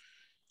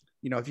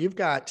 if you've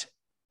got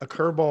a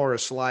curveball or a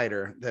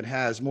slider that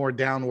has more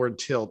downward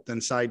tilt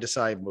than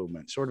side-to-side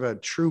movement, sort of a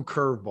true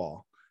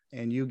curveball,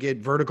 and you get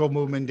vertical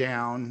movement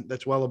down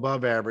that's well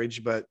above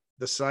average, but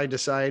the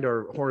side-to-side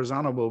or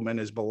horizontal movement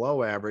is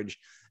below average.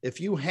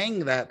 If you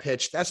hang that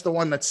pitch, that's the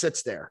one that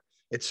sits there.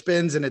 It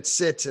spins and it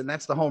sits, and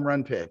that's the home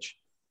run pitch.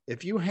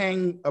 If you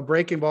hang a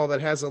breaking ball that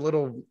has a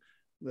little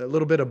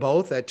bit of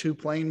both, that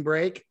 2-plane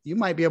break, you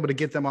might be able to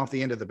get them off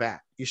the end of the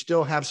bat. You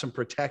still have some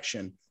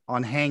protection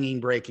on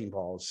hanging breaking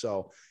balls.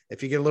 So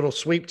if you get a little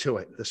sweep to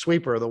it, the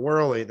sweeper, the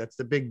whirly, that's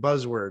the big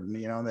buzzword,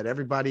 that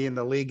everybody in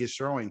the league is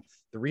throwing.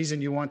 The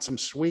reason you want some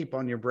sweep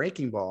on your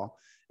breaking ball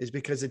is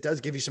because it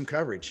does give you some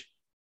coverage.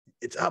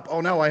 It's up.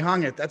 Oh no, I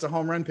hung it. That's a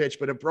home run pitch,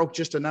 but it broke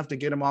just enough to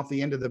get him off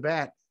the end of the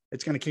bat.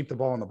 It's going to keep the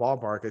ball in the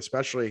ballpark,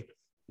 especially,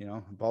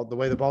 the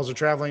way the balls are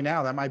traveling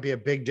now. That might be a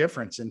big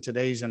difference in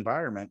today's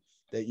environment,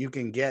 that you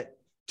can get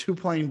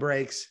 2-plane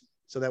breaks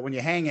so that when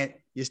you hang it,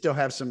 you still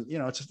have some,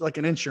 it's just like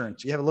an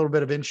insurance. You have a little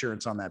bit of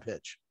insurance on that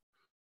pitch.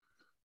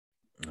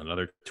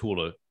 Another tool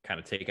to kind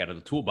of take out of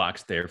the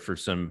toolbox there for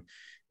some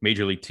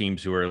major league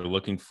teams who are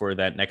looking for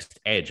that next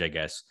edge, I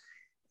guess.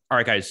 All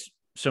right, guys,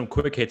 some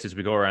quick hits as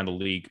we go around the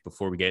league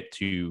before we get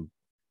to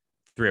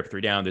 3 up,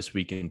 3 down this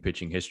week in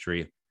pitching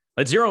history.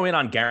 Let's zero in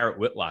on Garrett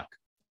Whitlock.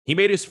 He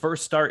made his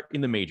first start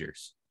in the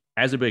majors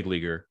as a big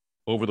leaguer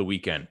over the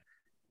weekend,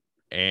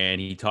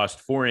 and he tossed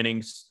 4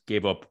 innings,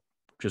 gave up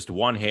just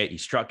 1 hit. He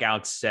struck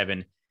out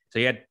 7. So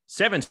he had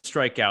 7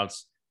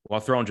 strikeouts while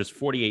throwing just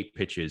 48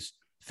 pitches.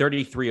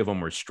 33 of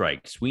them were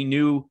strikes. We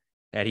knew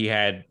that he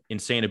had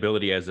insane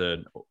ability as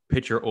a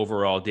pitcher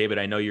overall. David,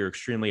 I know you're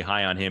extremely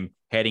high on him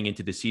heading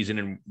into the season,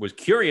 and was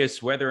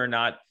curious whether or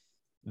not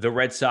the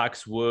Red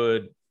Sox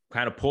would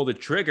kind of pull the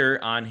trigger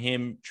on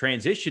him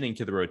transitioning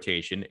to the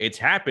rotation. It's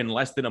happened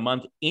less than a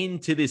month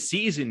into the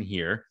season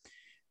here.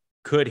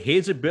 Could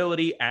his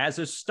ability as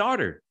a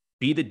starter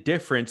be the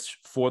difference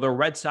for the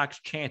Red Sox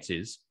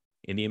chances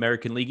in the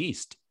American League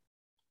East?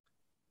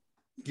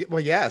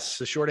 Well, yes.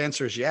 The short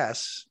answer is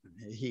yes.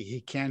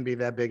 He can be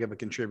that big of a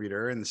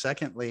contributor. And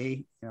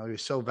secondly,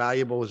 he's so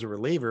valuable as a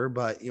reliever,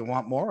 but you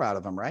want more out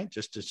of him, right?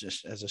 Just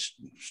as a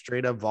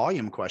straight up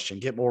volume question,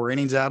 get more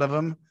innings out of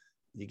him.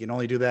 You can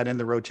only do that in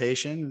the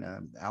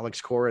rotation. Alex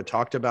Cora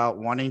talked about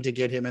wanting to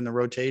get him in the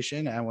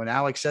rotation. And when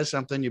Alex says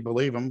something, you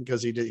believe him,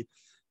 because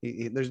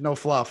there's no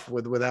fluff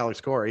with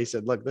Alex Cora. He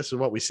said, look, this is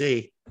what we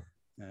see.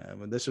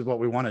 This is what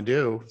we want to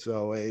do.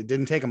 So it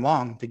didn't take him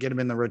long to get him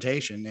in the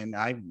rotation, and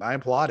I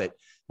applaud it.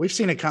 We've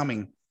seen it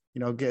coming.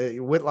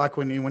 Whitlock,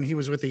 when he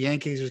was with the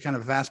Yankees, was kind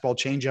of a fastball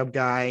changeup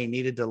guy. He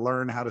needed to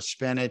learn how to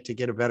spin it to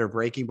get a better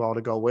breaking ball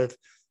to go with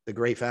the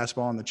great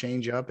fastball and the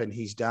changeup, and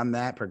he's done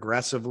that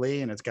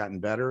progressively, and it's gotten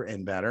better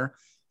and better.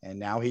 And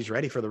now he's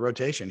ready for the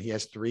rotation. He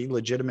has 3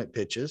 legitimate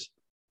pitches.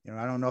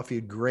 I don't know if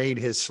you'd grade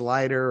his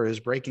slider or his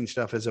breaking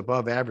stuff as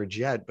above average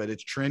yet, but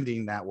it's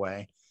trending that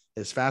way.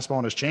 His fastball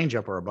and his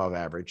changeup are above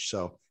average.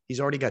 So he's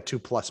already got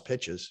 2+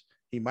 pitches.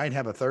 He might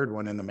have a third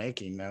one in the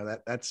making. Now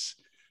that's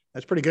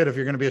pretty good if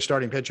you're going to be a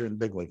starting pitcher in the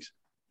big leagues.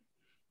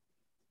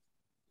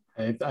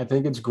 I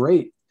think it's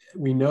great.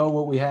 We know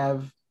what we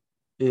have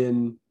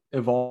in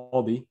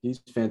Evaldi. He's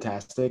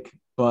fantastic.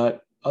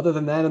 But other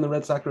than that, in the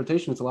Red Sox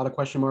rotation, it's a lot of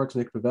question marks.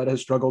 Nick Pivetta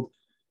has struggled.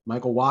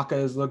 Michael Wacha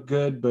has looked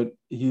good, but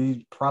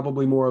he's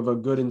probably more of a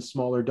good in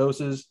smaller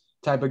doses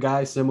type of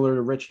guy, similar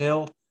to Rich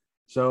Hill.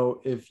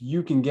 So if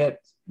you can get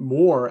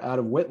more out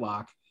of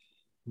Whitlock,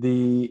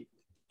 the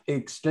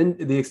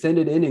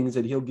extended innings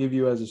that he'll give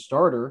you as a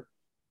starter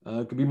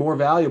could be more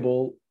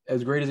valuable.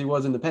 As great as he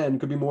was in the pen,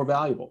 could be more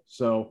valuable.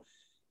 So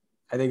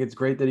I think it's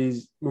great that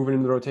he's moving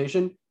into the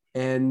rotation,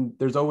 and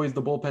there's always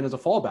the bullpen as a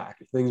fallback.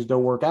 If things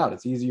don't work out,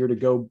 it's easier to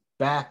go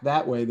back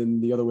that way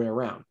than the other way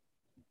around.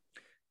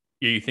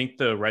 Yeah, you think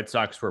the Red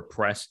Sox were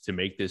pressed to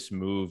make this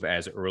move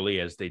as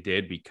early as they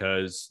did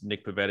because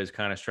Nick Pivetta is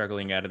kind of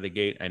struggling out of the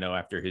gate? I know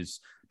after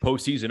his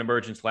postseason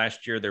emergence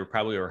last year, there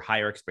probably were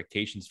higher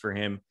expectations for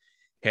him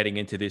heading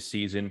into this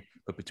season.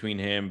 But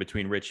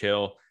between Rich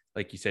Hill,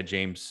 like you said,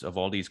 James,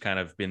 Evaldi's kind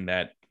of been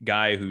that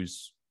guy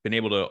who's been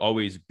able to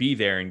always be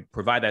there and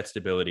provide that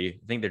stability.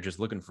 I think they're just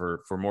looking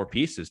for more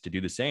pieces to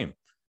do the same.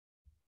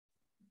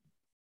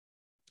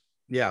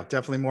 Yeah,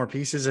 definitely more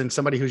pieces, and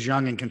somebody who's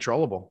young and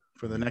controllable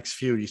for the next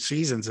few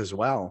seasons as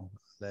well.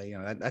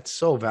 That's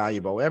so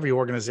valuable. Every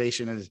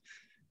organization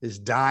is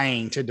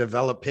dying to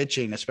develop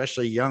pitching,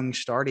 especially young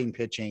starting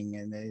pitching.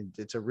 And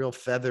it's a real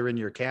feather in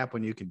your cap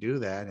when you can do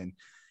that. And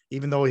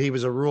even though he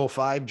was a Rule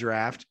 5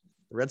 draft,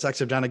 the Red Sox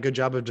have done a good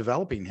job of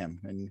developing him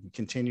and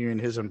continuing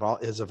his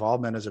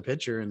involvement as a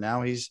pitcher. And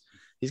now he's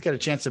got a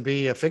chance to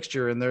be a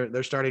fixture in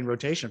their starting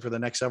rotation for the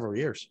next several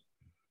years.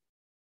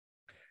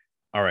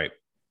 All right.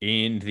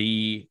 In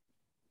the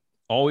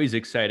always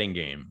exciting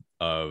game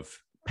of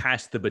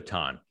pass the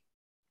baton,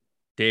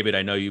 David,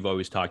 I know you've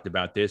always talked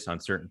about this on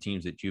certain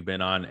teams that you've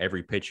been on.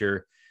 Every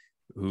pitcher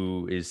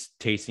who is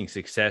tasting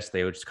success,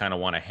 they would just kind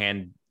of want to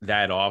hand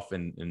that off,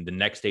 and the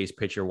next day's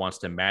pitcher wants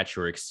to match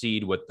or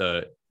exceed what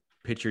the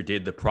pitcher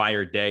did the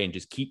prior day and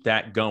just keep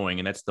that going.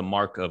 And that's the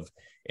mark of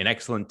an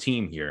excellent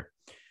team here.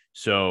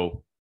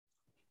 So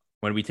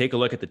when we take a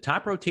look at the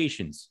top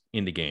rotations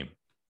in the game,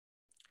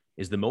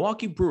 is the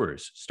Milwaukee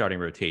Brewers starting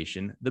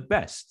rotation the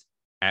best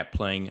at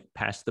playing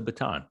pass the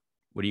baton?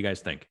 What do you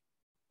guys think?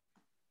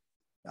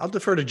 I'll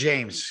defer to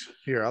James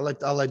here. I'll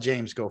let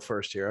James go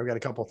first here. I've got a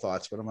couple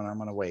thoughts, but I'm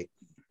gonna wait.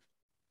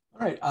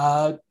 All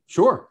right.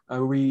 Sure.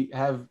 We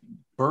have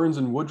Burns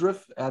and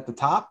Woodruff at the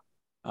top.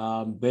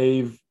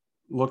 They've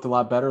looked a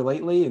lot better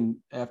lately, and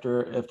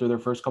after their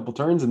first couple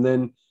turns, and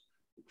then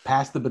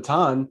pass the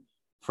baton,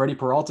 Freddie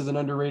Peralta is an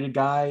underrated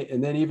guy.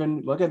 And then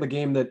even look at the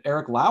game that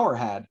Eric Lauer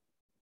had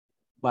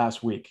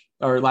last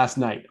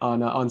night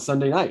on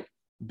Sunday night.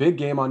 Big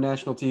game on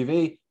national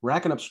TV,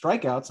 racking up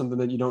strikeouts, something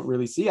that you don't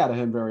really see out of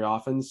him very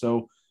often.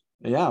 So,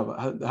 yeah,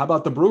 how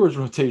about the Brewers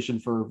rotation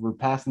for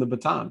passing the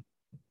baton?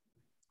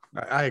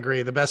 I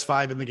agree. The best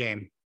 5 in the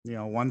game,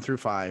 1 through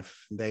 5,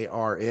 they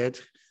are it.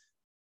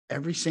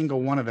 Every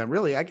single one of them,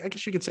 really. I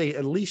guess you could say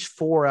at least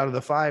 4 out of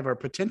the 5 are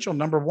potential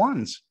number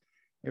ones.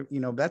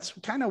 That's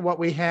kind of what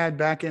we had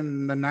back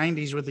in the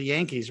 90s with the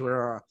Yankees,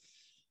 where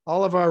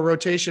all of our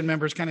rotation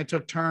members kind of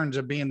took turns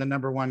of being the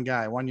number one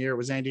guy. One year it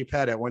was Andy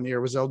Pettit. One year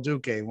it was El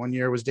Duque. One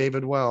year it was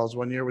David Wells.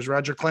 One year it was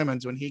Roger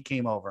Clemens when he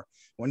came over.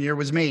 One year it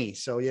was me.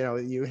 So,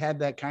 you had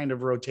that kind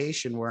of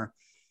rotation where,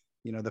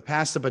 the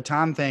pass the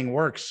baton thing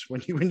works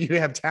when you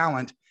have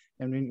talent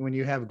and when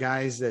you have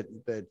guys that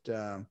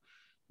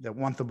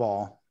want the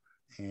ball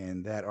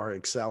and that are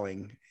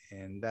excelling.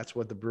 And that's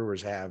what the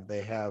Brewers have.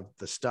 They have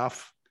the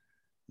stuff.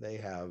 They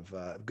have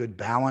good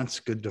balance,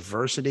 good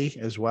diversity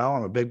as well.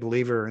 I'm a big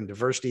believer in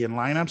diversity in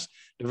lineups,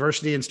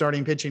 diversity in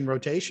starting pitching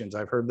rotations.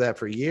 I've heard that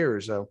for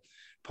years. So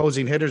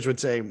opposing hitters would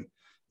say,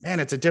 man,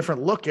 it's a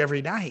different look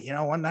every night.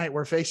 One night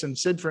we're facing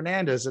Sid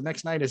Fernandez. The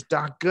next night is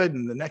Doc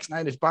Gooden. The next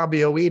night is Bobby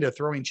Oida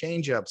throwing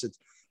changeups. It's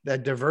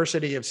that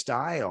diversity of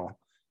style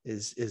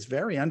is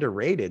very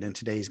underrated in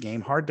today's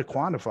game. Hard to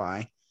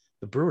quantify.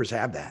 The Brewers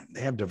have that.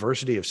 They have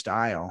diversity of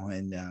style,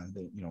 and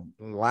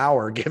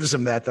Lauer gives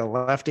them that. The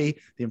lefty,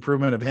 the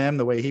improvement of him,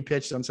 the way he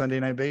pitched on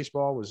Sunday Night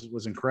Baseball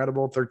was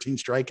incredible. 13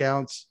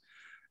 strikeouts.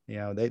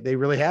 They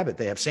really have it.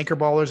 They have sinker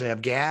ballers, they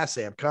have gas,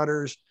 they have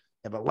cutters,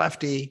 they have a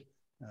lefty.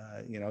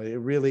 It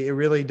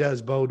really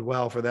does bode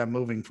well for them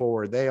moving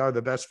forward. They are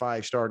the best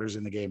 5 starters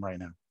in the game right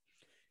now.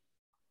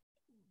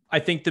 I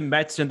think the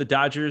Mets and the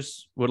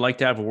Dodgers would like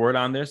to have a word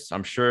on this.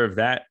 I'm sure of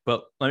that.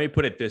 But let me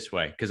put it this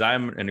way, because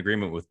I'm in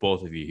agreement with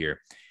both of you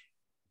here.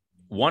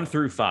 1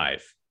 through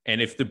 5.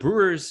 And if the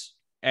Brewers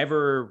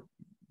ever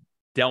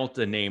dealt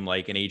a name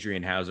like an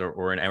Adrian Hauser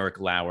or an Eric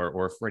Lauer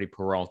or Freddie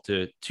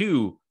Peralta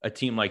to a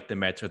team like the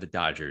Mets or the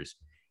Dodgers,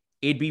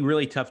 it'd be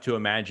really tough to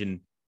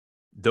imagine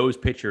those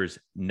pitchers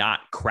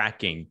not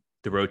cracking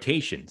the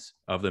rotations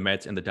of the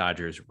Mets and the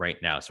Dodgers right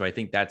now. So I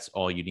think that's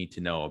all you need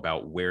to know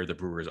about where the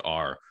Brewers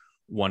are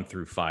 1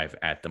 through 5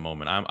 at the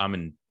moment. I'm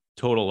in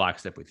total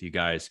lockstep with you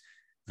guys.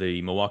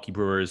 The Milwaukee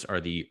Brewers are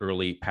the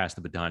early pass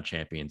the baton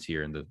champions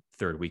here in the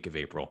 3rd week of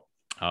April.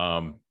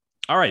 All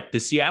right. The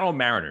Seattle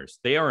Mariners,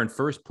 they are in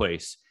first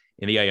place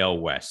in the AL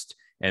West.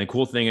 And the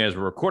cool thing is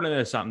we're recording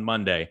this on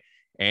Monday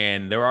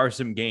and there are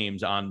some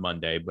games on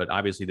Monday, but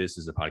obviously this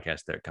is a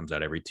podcast that comes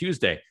out every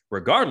Tuesday.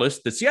 Regardless,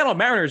 the Seattle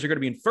Mariners are going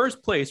to be in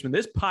first place when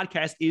this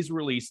podcast is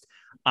released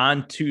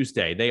on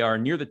Tuesday. They are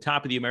near the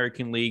top of the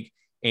American League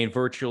in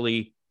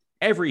virtually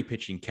every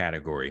pitching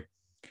category.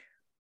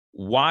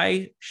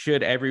 Why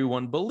should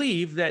everyone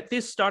believe that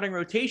this starting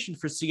rotation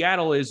for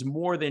Seattle is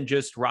more than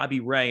just Robbie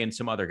Ray and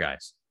some other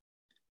guys?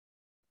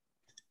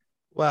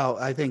 Well,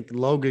 I think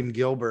Logan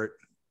Gilbert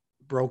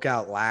broke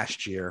out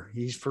last year.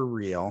 He's for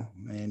real,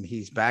 and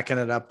he's backing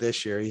it up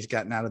this year. He's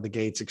gotten out of the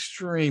gates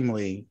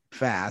extremely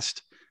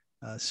fast.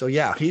 So,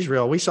 yeah, he's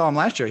real. We saw him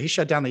last year. He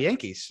shut down the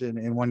Yankees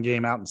in one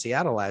game out in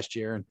Seattle last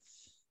year. And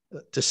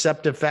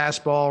deceptive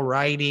fastball,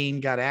 riding,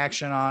 got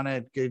action on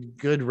it,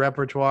 good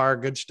repertoire,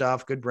 good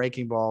stuff, good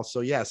breaking ball. So,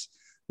 yes,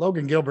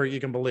 Logan Gilbert, you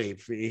can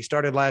believe. He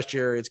started last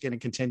year. It's going to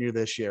continue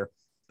this year.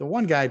 The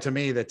one guy to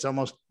me that's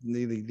almost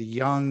the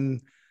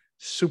young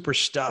super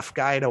stuff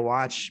guy to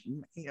watch,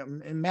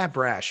 Matt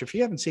Brash. If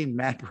you haven't seen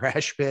Matt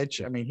Brash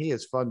pitch, I mean, he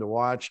is fun to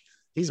watch.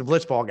 He's a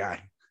blitzball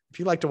guy. If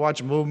you like to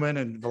watch movement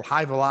and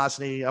high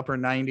velocity, upper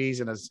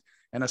 90s,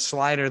 and a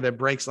slider that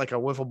breaks like a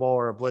wiffle ball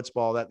or a blitz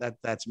ball,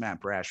 that's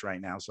Matt Brash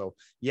right now. So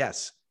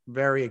yes,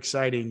 very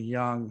exciting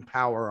young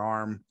power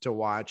arm to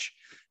watch.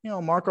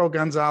 Marco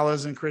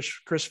Gonzalez and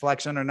Chris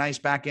Flexen are nice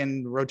back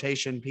end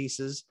rotation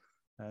pieces.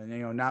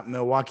 Not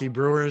Milwaukee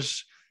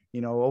Brewers,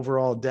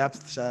 overall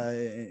depth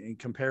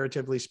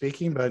comparatively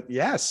speaking, but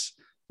yes,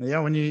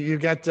 when you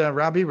got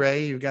Robbie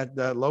Ray, you got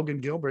Logan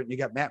Gilbert, and you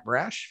got Matt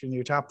Brash in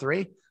your top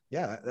 3.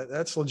 Yeah,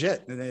 that's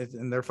legit,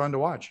 and they're fun to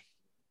watch.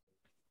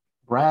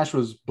 Brash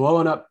was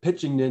blowing up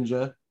Pitching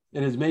Ninja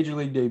in his major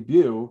league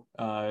debut,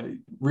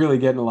 really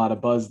getting a lot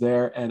of buzz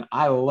there. And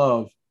I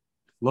love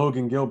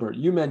Logan Gilbert.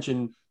 You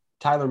mentioned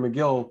Tyler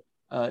McGill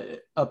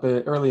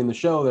early in the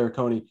show there,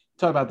 Coney.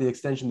 Talk about the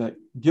extension that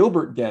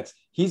Gilbert gets.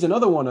 He's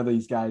another one of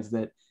these guys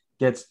that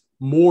gets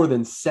more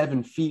than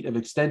 7 feet of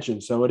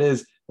extension. So it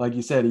is, like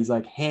you said, he's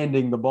like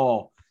handing the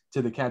ball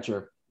to the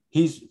catcher.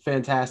 He's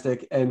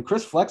fantastic. And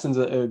Chris Flexen's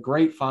a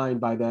great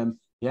find by them.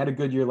 He had a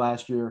good year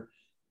last year.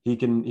 He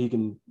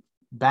can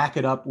back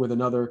it up with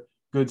another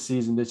good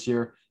season this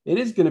year. It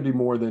is going to be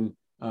more than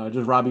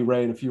just Robbie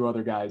Ray and a few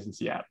other guys in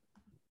Seattle.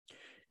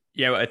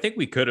 Yeah, I think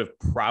we could have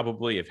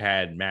probably have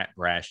had Matt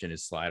Brash and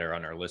his slider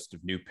on our list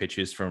of new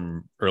pitches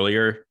from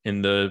earlier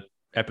in the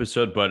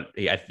episode, but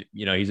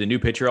he's a new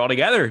pitcher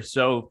altogether.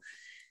 So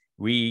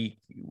we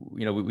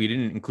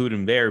didn't include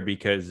him there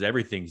because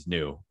everything's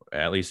new,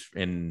 at least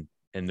in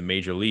the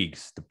major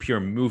leagues. The pure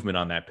movement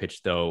on that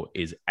pitch, though,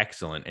 is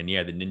excellent. And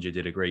yeah, the Ninja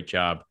did a great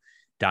job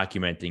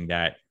documenting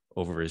that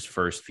over his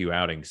first few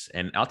outings.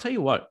 And I'll tell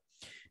you what,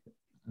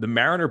 the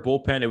Mariner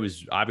bullpen, it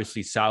was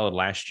obviously solid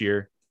last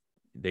year.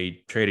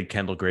 They traded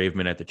Kendall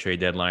Graveman at the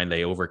trade deadline.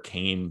 They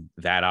overcame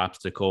that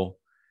obstacle.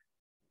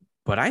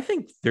 But I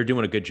think they're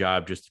doing a good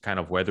job just kind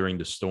of weathering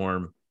the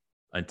storm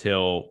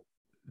until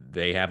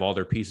They have all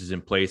their pieces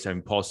in place. I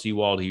mean, Paul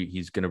Sewald,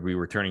 he's going to be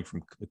returning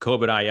from the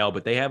COVID IL,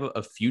 but they have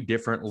a few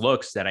different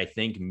looks that I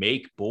think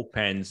make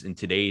bullpens in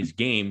today's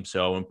game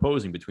so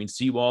imposing. Between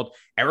Sewald,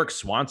 Eric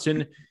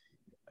Swanson,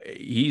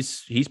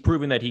 he's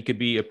proven that he could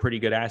be a pretty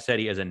good asset.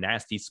 He has a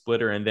nasty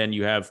splitter. And then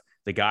you have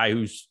the guy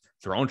who's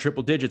throwing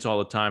triple digits all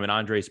the time, and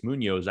Andres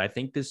Munoz. I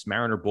think this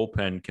Mariner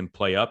bullpen can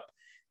play up.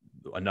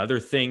 Another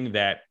thing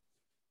that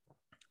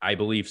I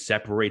believe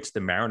separates the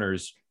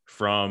Mariners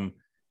from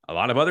a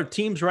lot of other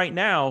teams right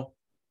now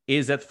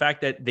is that the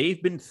fact that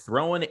they've been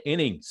throwing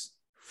innings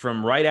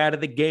from right out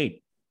of the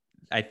gate.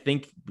 I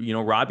think,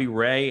 Robbie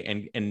Ray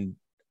and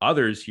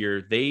others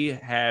here,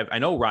 I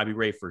know Robbie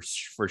Ray for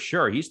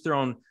sure. He's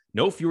thrown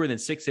no fewer than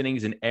 6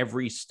 innings in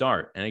every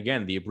start. And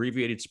again, the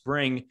abbreviated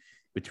spring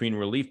between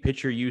relief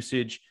pitcher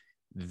usage,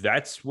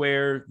 that's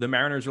where the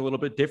Mariners are a little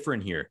bit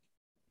different here.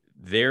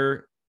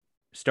 Their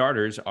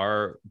starters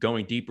are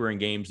going deeper in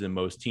games than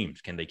most teams.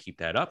 Can they keep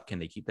that up? Can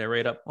they keep that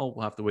rate up? Well,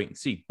 we'll have to wait and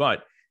see.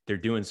 But they're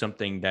doing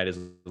something that is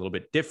a little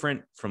bit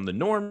different from the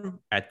norm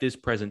at this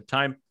present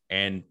time.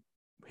 And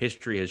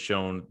history has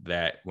shown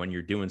that when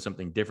you're doing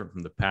something different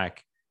from the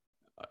pack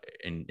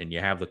and you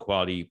have the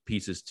quality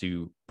pieces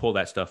to pull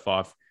that stuff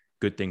off,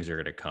 good things are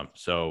going to come.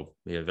 So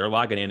they're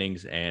logging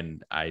innings,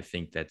 and I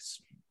think that's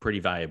pretty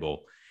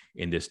valuable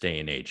in this day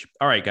and age.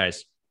 All right,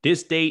 guys,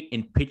 this date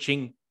in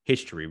pitching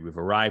history. We've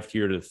arrived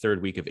here to the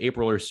 3rd week of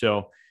April or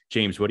so.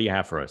 James, what do you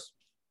have for us?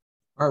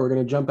 All right, we're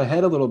going to jump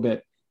ahead a little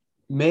bit.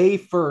 May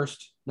 1st,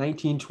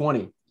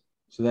 1920.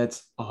 So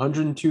that's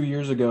 102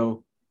 years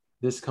ago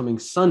this coming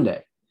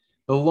Sunday.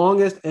 The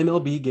longest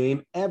MLB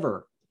game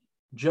ever.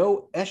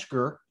 Joe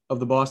Eschger of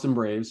the Boston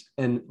Braves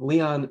and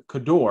Leon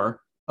Cador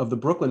of the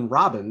Brooklyn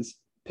Robins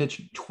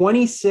pitched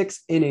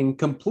 26-inning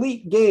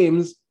complete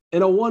games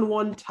in a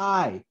 1-1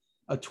 tie.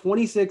 A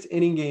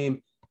 26-inning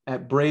game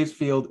at Braves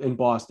Field in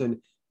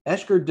Boston.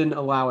 Eschger didn't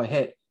allow a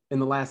hit in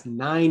the last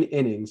 9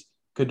 innings.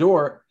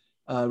 Cador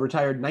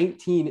retired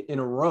 19 in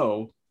a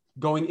row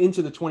going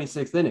into the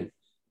 26th inning.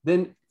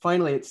 Then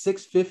finally at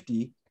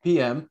 6:50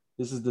 p.m.,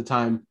 this is the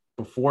time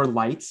before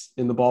lights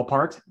in the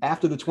ballparks,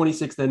 after the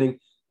 26th inning,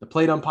 the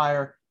plate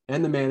umpire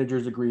and the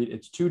managers agreed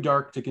it's too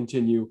dark to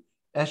continue.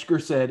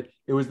 Eschger said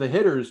it was the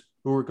hitters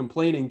who were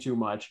complaining too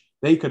much.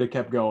 They could have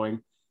kept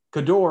going.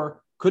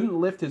 Cador couldn't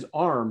lift his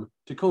arm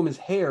to comb his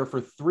hair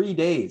for 3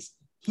 days.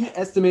 He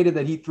estimated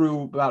that he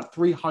threw about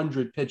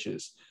 300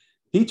 pitches.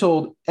 He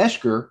told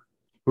Eschger,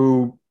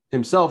 who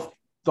himself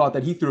thought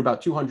that he threw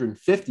about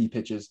 250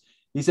 pitches,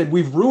 he said,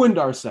 "We've ruined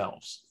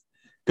ourselves."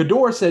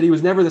 Cador said he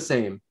was never the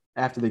same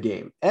after the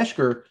game.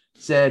 Eschger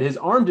said his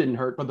arm didn't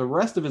hurt, but the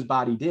rest of his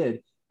body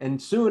did.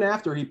 And soon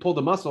after, he pulled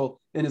a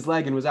muscle in his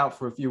leg and was out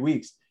for a few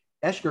weeks.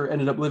 Eschger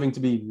ended up living to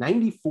be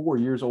 94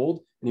 years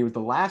old, and he was the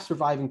last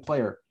surviving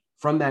player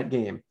from that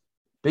game.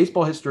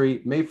 Baseball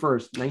history, May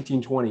 1st,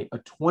 1920, a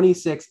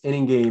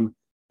 26-inning game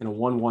in a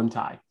 1-1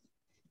 tie.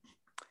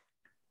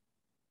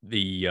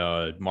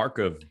 The mark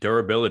of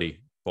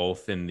durability,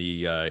 both in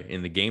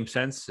the game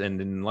sense and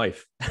in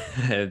life.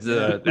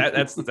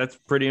 That's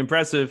pretty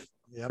impressive.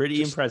 Yep,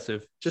 pretty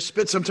impressive. Just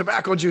spit some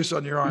tobacco juice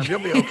on your arm. You'll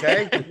be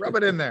okay. Rub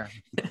it in there.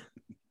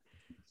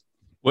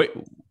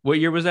 What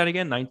year was that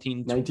again?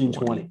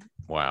 1920.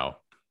 Wow.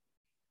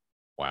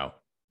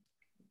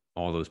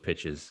 All those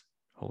pitches.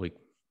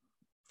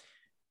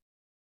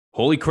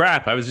 Holy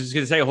crap. I was just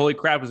going to say, holy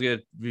crap, I was going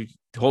to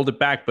hold it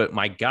back, but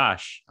my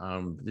gosh,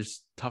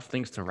 there's tough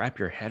things to wrap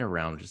your head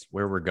around just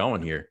where we're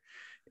going here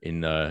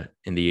in the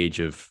age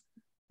of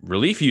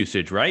relief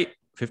usage, right?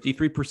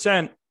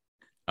 53%.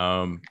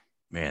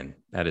 Man,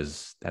 that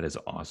is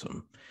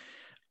awesome.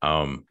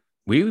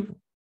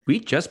 We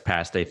just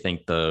passed, I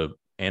think, the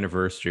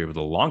anniversary of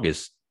the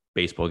longest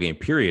baseball game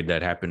period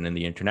that happened in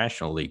the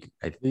International League.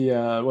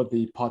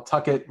 The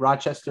Pawtucket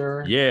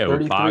Rochester? Yeah,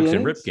 with Boggs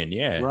and Ripken.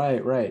 Yeah,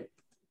 right.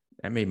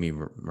 That made me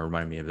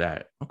remind me of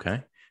that.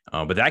 Okay,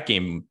 but that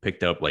game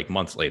picked up like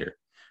months later.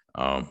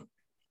 I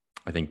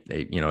think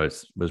it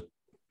was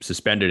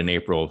suspended in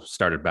April,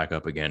 started back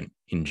up again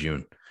in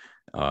June.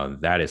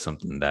 That is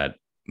something that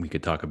we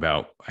could talk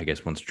about, I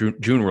guess, once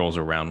June rolls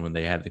around, when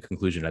they had the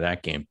conclusion of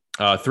that game.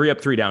 3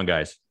 up, 3 down,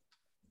 guys,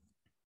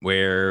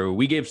 where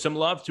we gave some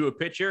love to a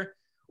pitcher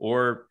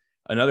or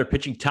another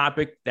pitching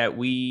topic that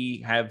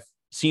we have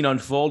seen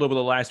unfold over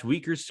the last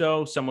week or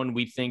so, someone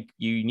we think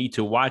you need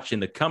to watch in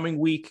the coming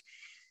week.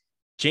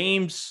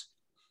 James,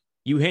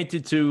 you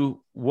hinted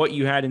to what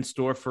you had in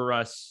store for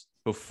us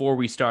before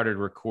we started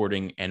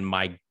recording, and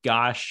my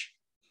gosh,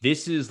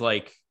 this is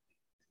like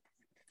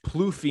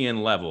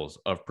Plouffian levels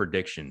of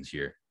predictions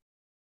here.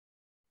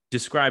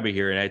 Describe it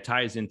here, and it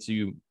ties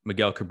into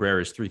Miguel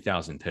Cabrera's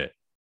 3,000th hit.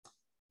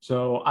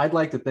 So I'd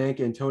like to thank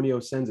Antonio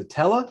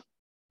Senzatella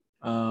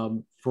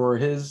for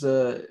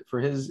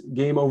his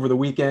game over the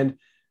weekend.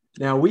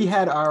 Now, we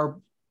had our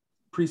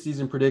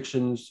preseason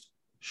predictions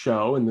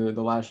show in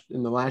the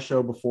last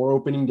show before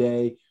opening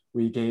day.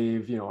 We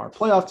gave our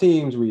playoff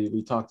teams.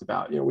 We talked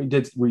about we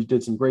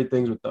did some great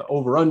things with the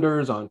over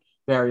unders on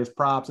various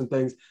props and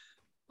things.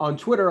 on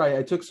Twitter,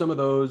 I took some of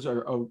those,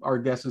 our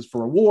guesses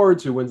for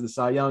awards, who wins the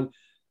Cy Young.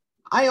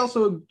 I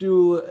also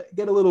do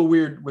get a little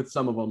weird with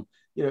some of them.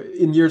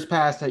 In years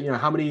past,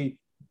 how many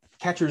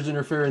catcher's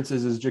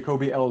interferences is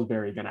Jacoby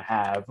Ellsbury going to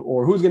have,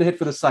 or who's going to hit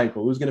for the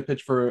cycle, who's going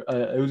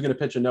to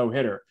pitch a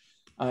no-hitter.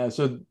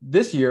 So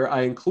this year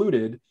I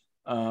included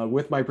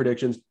with my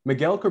predictions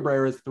Miguel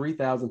Cabrera's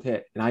 3,000th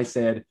hit, and I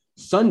said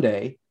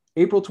Sunday,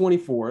 April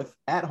 24th,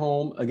 at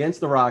home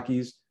against the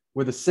Rockies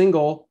with a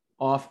single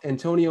off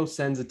Antonio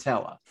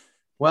Senzatella.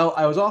 Well,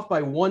 I was off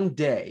by one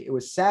day. It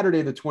was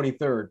Saturday the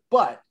 23rd,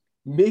 but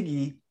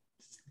Miggy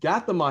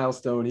got the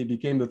milestone. He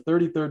became the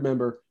 33rd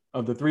member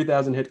of the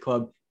 3,000 hit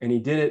club, and he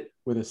did it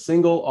with a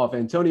single off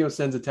Antonio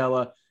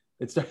Senzatella.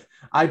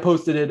 I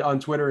posted it on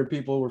Twitter, and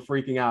people were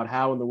freaking out.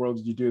 How in the world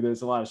did you do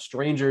this? A lot of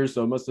strangers,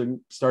 so it must have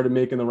started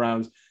making the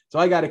rounds. So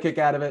I got a kick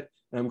out of it,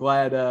 and I'm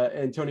glad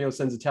Antonio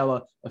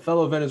Senzatella, a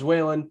fellow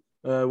Venezuelan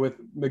with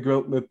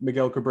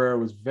Miguel Cabrera,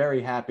 was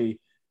very happy,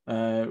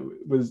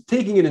 was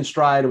taking it in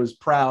stride, was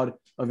proud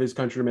of his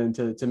countrymen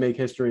to make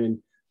history.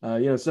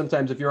 And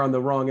sometimes if you're on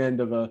the wrong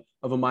end of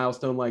a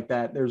milestone like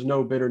that, there's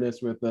no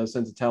bitterness with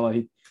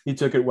Senzatella. He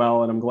took it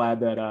well, and I'm glad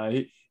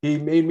that he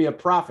made me a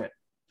prophet.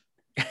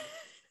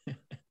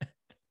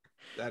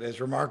 That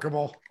is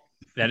remarkable.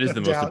 That is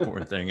the most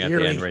important thing at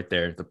the end right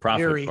there, the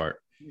profit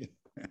part.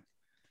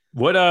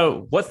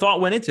 What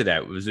thought went into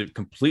that? Was it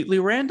completely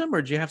random,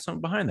 or did you have something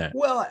behind that?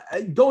 Well,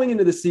 going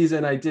into the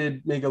season, I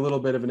did make a little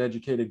bit of an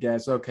educated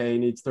guess. Okay, he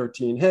needs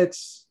 13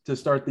 hits to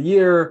start the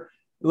year.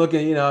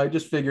 Looking, I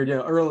just figured,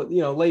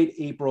 early, late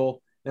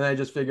April, and I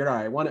just figured, all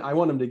right, I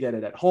want him to get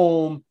it at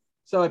home.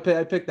 So I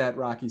picked that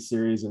Rockies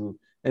series, and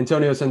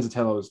Antonio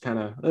Senzatella was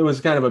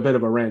kind of a bit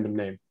of a random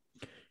name.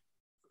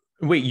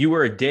 Wait, you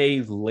were a day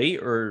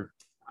late, or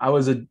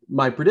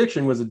my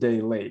prediction was a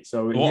day late.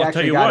 So I'll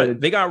tell you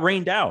what, they got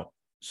rained out.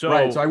 So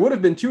right, so I would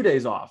have been 2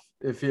 days off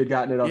if he had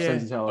gotten it off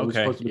Senzatella. It was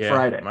supposed to be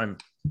Friday.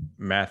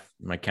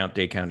 My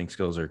day counting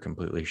skills are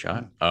completely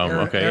shot.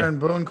 Aaron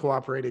Boone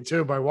cooperated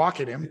too by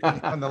walking him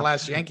on the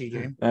last Yankee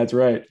game. That's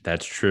right.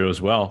 That's true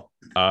as well.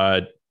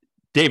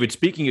 David,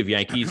 speaking of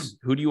Yankees,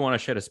 who do you want to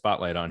shed a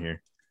spotlight on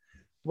here?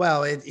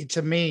 Well,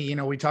 to me,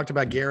 we talked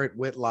about Garrett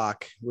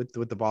Whitlock with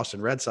the Boston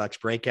Red Sox,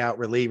 breakout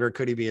reliever.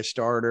 Could he be a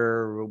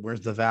starter?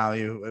 Where's the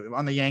value?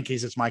 On the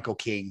Yankees, it's Michael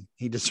King.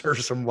 He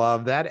deserves some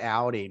love. That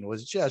outing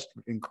was just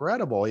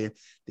incredible. The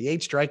 8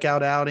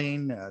 strikeout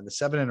outing, the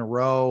 7 in a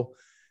row,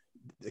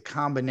 the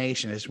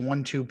combination, his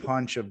 1-2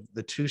 punch of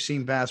the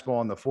 2-seam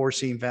fastball and the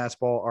 4-seam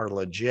fastball are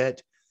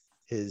legit.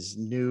 His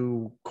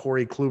new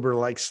Corey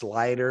Kluber-like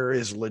slider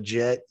is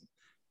legit.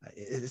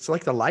 It's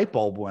like the light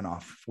bulb went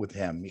off with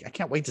him. I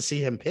can't wait to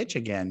see him pitch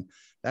again.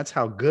 That's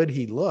how good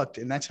he looked,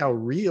 and that's how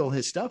real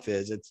his stuff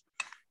is. It's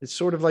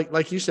sort of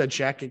like you said,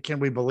 Shaq. Can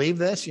we believe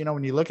this?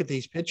 When you look at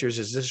these pictures,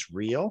 is this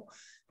real?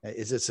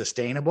 Is it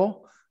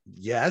sustainable?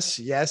 Yes,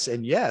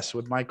 and yes.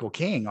 With Michael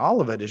King,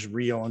 all of it is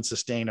real and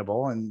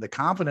sustainable, and the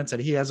confidence that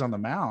he has on the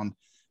mound,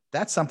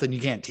 that's something you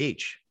can't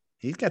teach.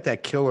 He's got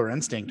that killer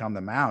instinct on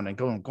the mound and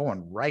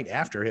going right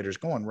after hitters,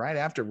 going right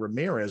after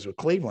Ramirez with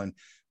Cleveland,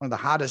 one of the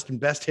hottest and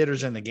best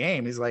hitters in the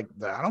game. He's like,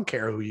 I don't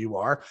care who you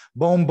are.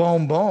 Boom,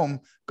 boom, boom.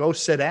 Go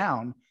sit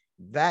down.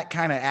 That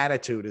kind of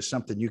attitude is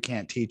something you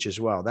can't teach as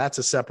well. That's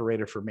a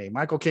separator for me.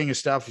 Michael King's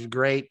stuff is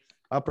great.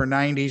 Upper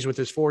 90s with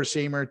his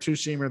 4-seamer,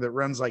 2-seamer that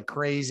runs like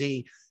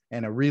crazy,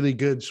 and a really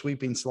good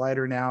sweeping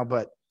slider now.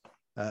 But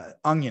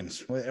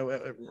onions,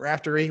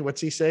 Raftery, what's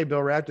he say?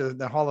 Bill Rafter,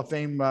 the Hall of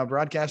Fame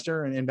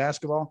broadcaster in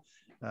basketball.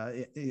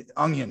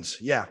 Onions,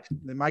 yeah.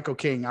 Michael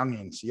King,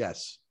 onions,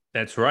 yes.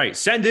 That's right.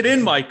 Send it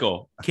in,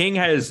 Michael. King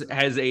has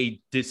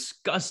a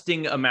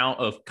disgusting amount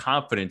of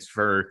confidence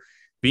for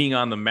being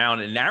on the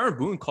mound, and Aaron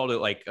Boone called it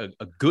like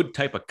a good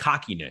type of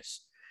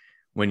cockiness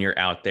when you're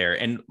out there.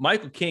 And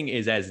Michael King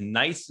is as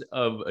nice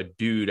of a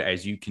dude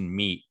as you can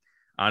meet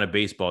on a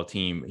baseball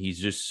team. He's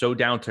just so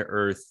down to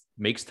earth,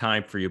 makes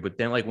time for you. But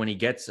then, like, when he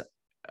gets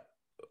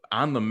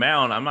on the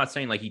mound, I'm not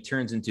saying like he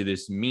turns into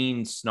this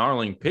mean,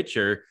 snarling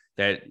pitcher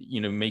that,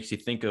 makes you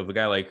think of a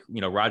guy like,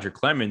 Roger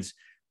Clemens,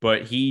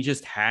 but he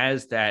just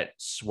has that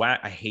swag.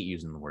 I hate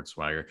using the word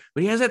swagger,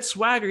 but he has that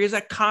swagger. He has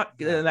that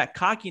that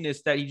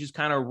cockiness that he just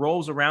kind of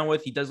rolls around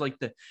with. He does like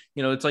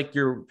it's like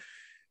your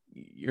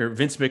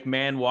Vince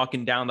McMahon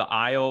walking down the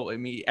aisle. I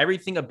mean,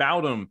 everything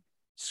about him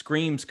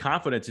screams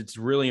confidence. It's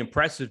really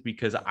impressive,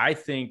 because I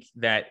think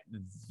that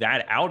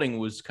outing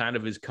was kind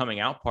of his coming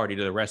out party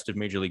to the rest of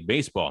Major League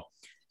Baseball.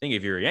 I think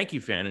if you're a Yankee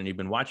fan and you've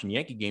been watching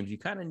Yankee games, you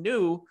kind of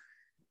knew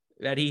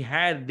that he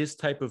had this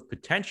type of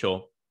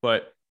potential,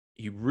 but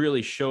he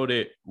really showed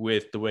it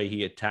with the way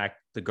he attacked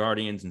the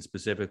Guardians, and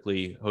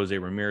specifically Jose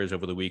Ramirez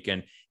over the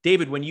weekend.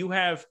 David, when you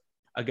have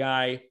a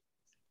guy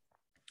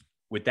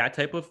with that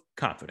type of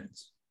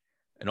confidence,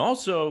 and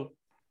also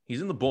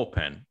he's in the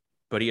bullpen,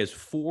 but he has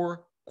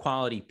 4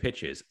 quality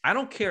pitches. I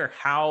don't care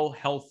how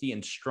healthy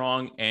and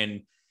strong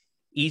and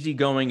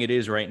easygoing it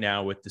is right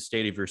now with the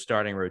state of your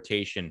starting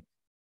rotation.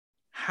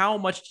 How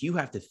much do you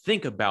have to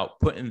think about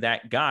putting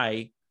that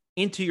guy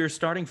into your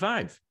starting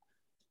 5?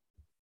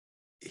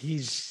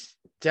 He's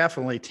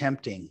definitely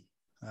tempting.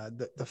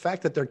 The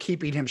fact that they're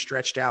keeping him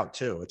stretched out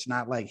too. It's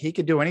not like he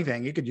could do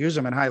anything. You could use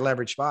him in high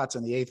leverage spots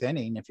in the 8th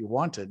inning if you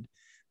wanted.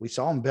 We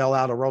saw him bail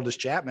out Aroldis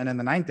Chapman in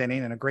the 9th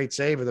inning and a great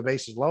save with the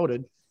bases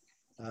loaded.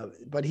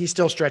 But he's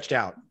still stretched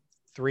out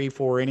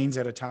 3-4 innings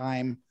at a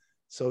time.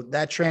 So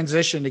that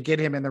transition to get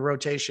him in the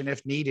rotation,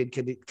 if needed,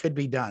 could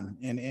be done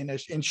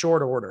in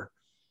short order.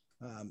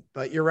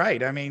 But you're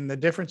right. I mean, the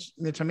difference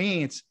to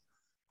me, it's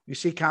you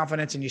see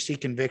confidence and you see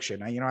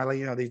conviction.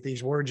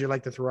 These words you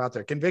like to throw out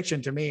there.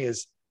 Conviction to me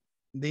is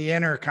the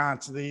inner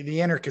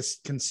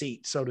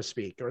conceit, so to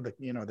speak, or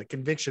the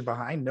conviction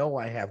behind. I know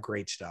I have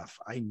great stuff.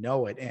 I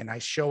know it, and I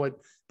show it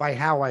by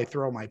how I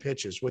throw my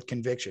pitches with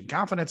conviction.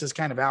 Confidence is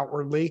kind of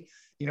outwardly,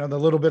 the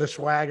little bit of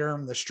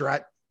swagger, the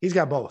strut. He's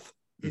got both.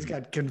 He's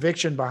got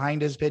conviction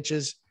behind his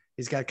pitches.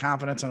 He's got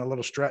confidence and a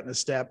little strut in his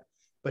step,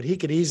 but he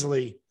could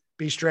easily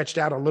be stretched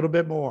out a little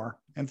bit more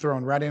and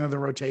thrown right into the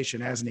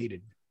rotation as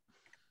needed.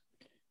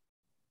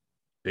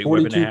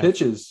 42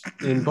 pitches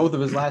in both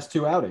of his last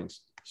 2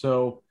 outings.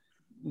 So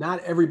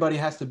not everybody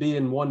has to be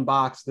in one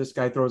box. This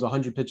guy throws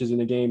 100 pitches in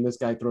a game. This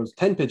guy throws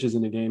 10 pitches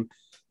in a game.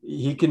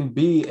 He can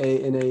be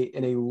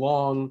in a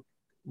long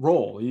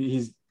role.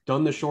 He's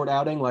done the short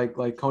outing,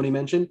 like Coney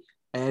mentioned,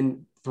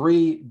 and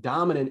 3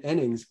 dominant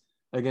innings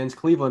against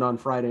Cleveland on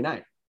Friday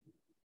night.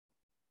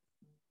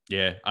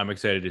 Yeah, I'm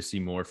excited to see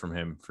more from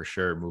him for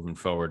sure moving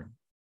forward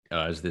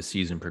as this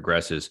season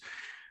progresses.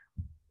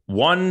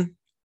 One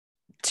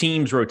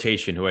team's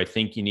rotation who I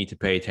think you need to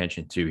pay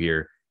attention to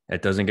here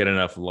that doesn't get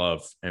enough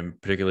love, and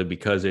particularly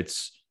because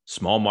it's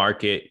small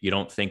market, you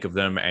don't think of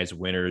them as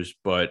winners,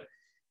 but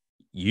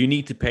you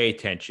need to pay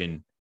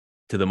attention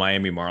to the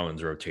Miami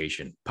Marlins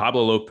rotation.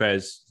 Pablo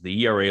Lopez,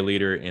 the ERA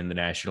leader in the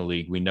National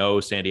League. We know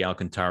Sandy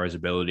Alcantara's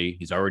ability.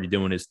 He's already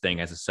doing his thing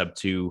as a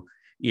sub-2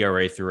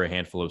 ERA through a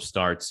handful of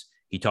starts.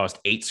 He tossed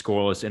 8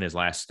 scoreless in his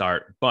last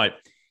start, but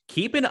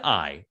keep an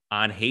eye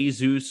on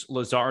Jesus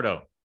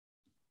Luzardo.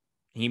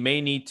 He may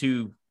need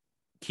to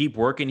keep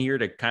working here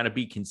to kind of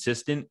be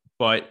consistent,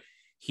 but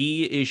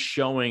he is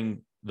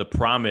showing the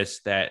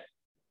promise that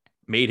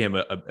made him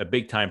a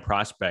big-time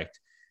prospect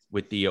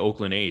with the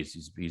Oakland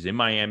A's. He's in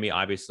Miami,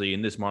 obviously,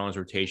 in this Marlins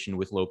rotation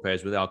with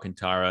Lopez, with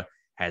Alcantara,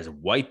 has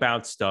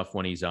wipeout stuff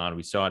when he's on.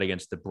 We saw it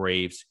against the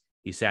Braves.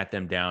 He sat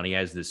them down. He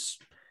has this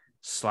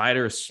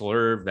slider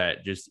slurve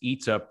that just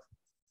eats up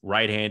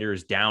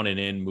right-handers down and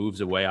in,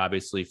 moves away,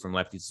 obviously, from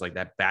lefties. It's like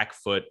that back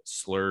foot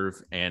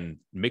slurve, and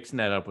mixing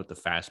that up with the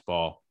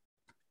fastball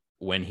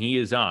when he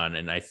is on.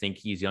 And I think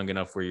he's young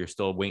enough where you're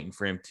still waiting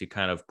for him to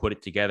kind of put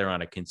it together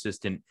on a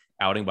consistent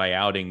outing by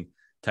outing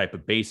type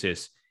of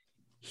basis.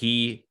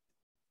 He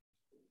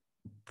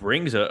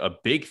brings a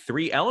big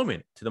 3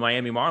 element to the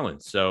Miami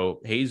Marlins.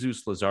 So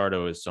Jesus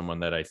Luzardo is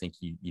someone that I think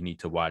you need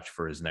to watch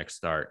for his next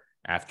start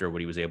after what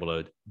he was able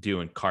to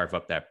do and carve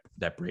up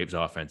that Braves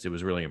offense. It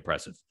was really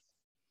impressive.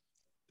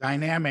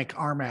 Dynamic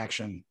arm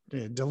action,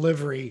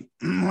 delivery.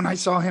 When I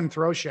saw him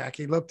throw, Shaq,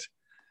 he looked,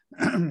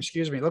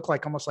 looked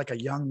like almost like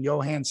a young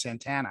Johan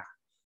Santana.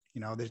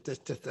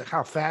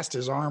 How fast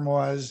his arm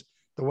was,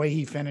 the way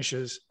he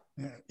finishes.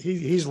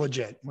 He's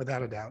legit,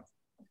 without a doubt.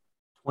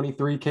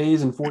 23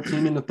 Ks and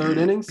 14 in the 3rd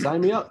inning.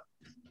 Sign me up.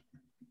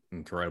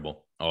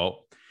 Incredible. Oh,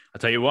 I'll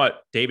tell you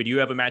what, David, you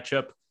have a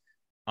matchup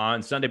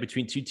on Sunday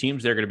between 2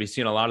 teams. They're going to be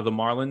seeing a lot of the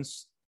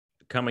Marlins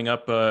coming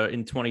up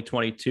in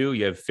 2022.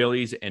 You have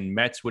Phillies and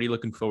Mets. What are you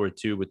looking forward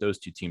to with those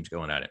 2 teams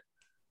going at it?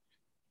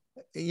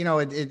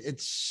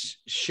 It's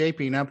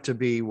shaping up to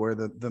be where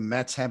the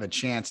Mets have a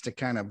chance to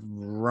kind of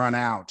run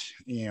out,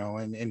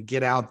 and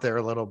get out there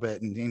a little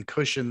bit and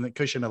cushion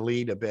a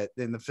lead a bit.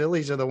 And the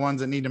Phillies are the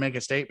ones that need to make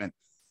a statement.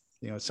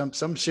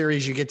 Some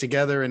series you get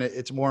together and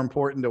it's more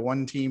important to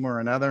one team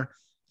or another.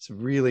 It's a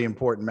really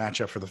important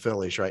matchup for the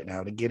Phillies right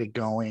now to get it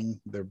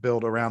going. They're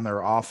built around their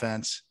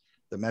offense.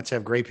 The Mets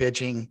have great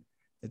pitching.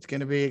 It's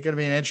going to be an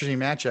interesting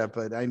matchup.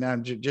 But I know,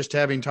 just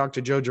having talked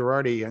to Joe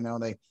Girardi, I know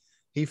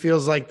he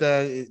feels like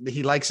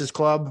he likes his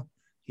club.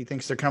 He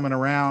thinks they're coming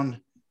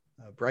around.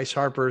 Bryce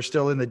Harper is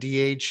still in the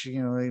DH,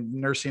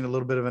 nursing a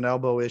little bit of an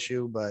elbow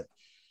issue, but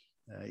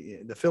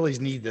the Phillies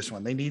need this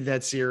one. They need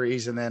that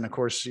series. And then of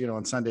course,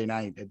 on Sunday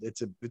night,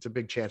 it's a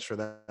big chance for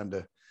them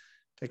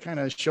to kind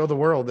of show the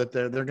world that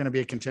they're going to be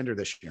a contender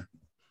this year.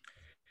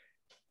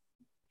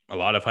 A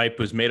lot of hype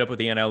was made up with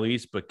the NL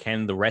East, but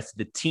can the rest of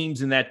the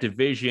teams in that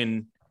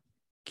division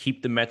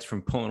keep the Mets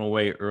from pulling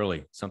away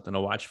early? Something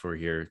to watch for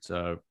here. It's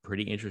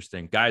pretty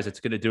interesting. Guys, that's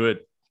going to do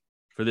it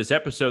for this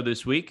episode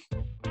this week.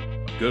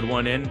 Good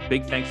one in.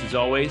 Big thanks, as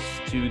always,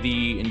 to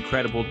the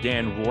incredible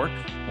Dan Rourke,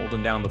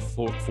 holding down the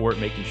fort,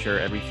 making sure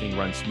everything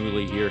runs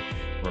smoothly here.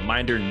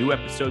 Reminder, new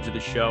episodes of the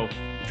show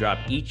drop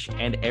each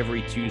and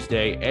every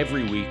Tuesday,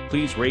 every week.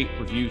 Please rate,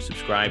 review,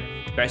 subscribe.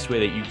 Best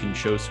way that you can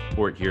show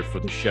support here for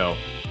the show.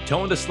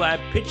 Towing the Slab,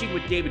 pitching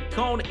with David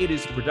Cohn. It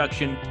is a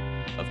production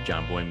of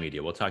John Boy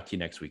Media. We'll talk to you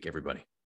next week, everybody.